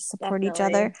all here to support each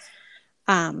other.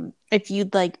 definitely. If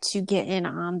you'd like to get in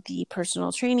on the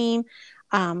personal training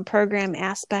program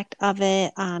aspect of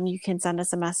it, you can send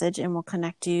us a message and we'll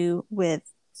connect you with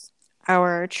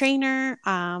our trainer.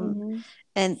 Hmm.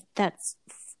 And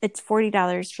it's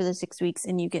 $40 for the 6 weeks,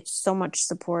 and you get so much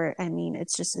support. I mean,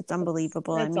 it's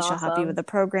unbelievable. I It's mean, she'll help you with awesome. the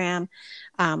program.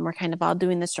 We're kind of all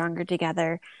doing the Stronger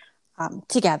together.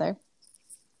 Yes,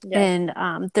 And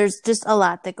there's just a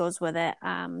lot that goes with it.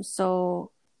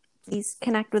 So please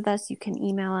connect with us. You can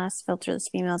email us,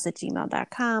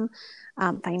 filterlessfemales@gmail.com.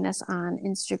 Find us on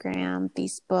Instagram,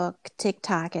 Facebook,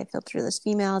 TikTok at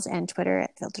filterlessfemales, and Twitter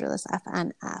at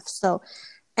filterlessfnf. So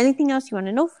anything else you want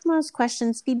to know from us,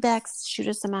 questions, feedbacks, shoot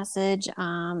us a message.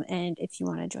 And if you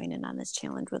want to join in on this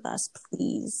challenge with us,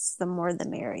 please, the more the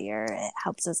merrier. It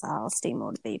helps us all stay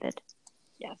motivated.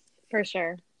 yes, for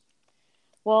sure.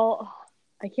 Well,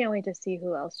 I can't wait to see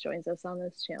who else joins us on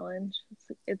this challenge.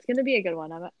 It's going to be a good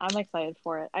one. I'm excited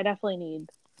for it. I definitely need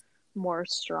more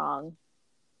strong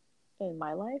in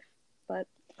my life, but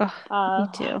Oh, uh me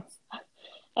too.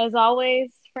 as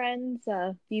always, friends,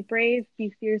 be brave,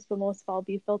 be fierce, but most of all,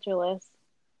 be filterless.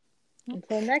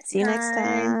 Until next See you next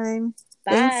time. time.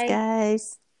 Thanks, Bye.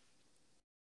 guys.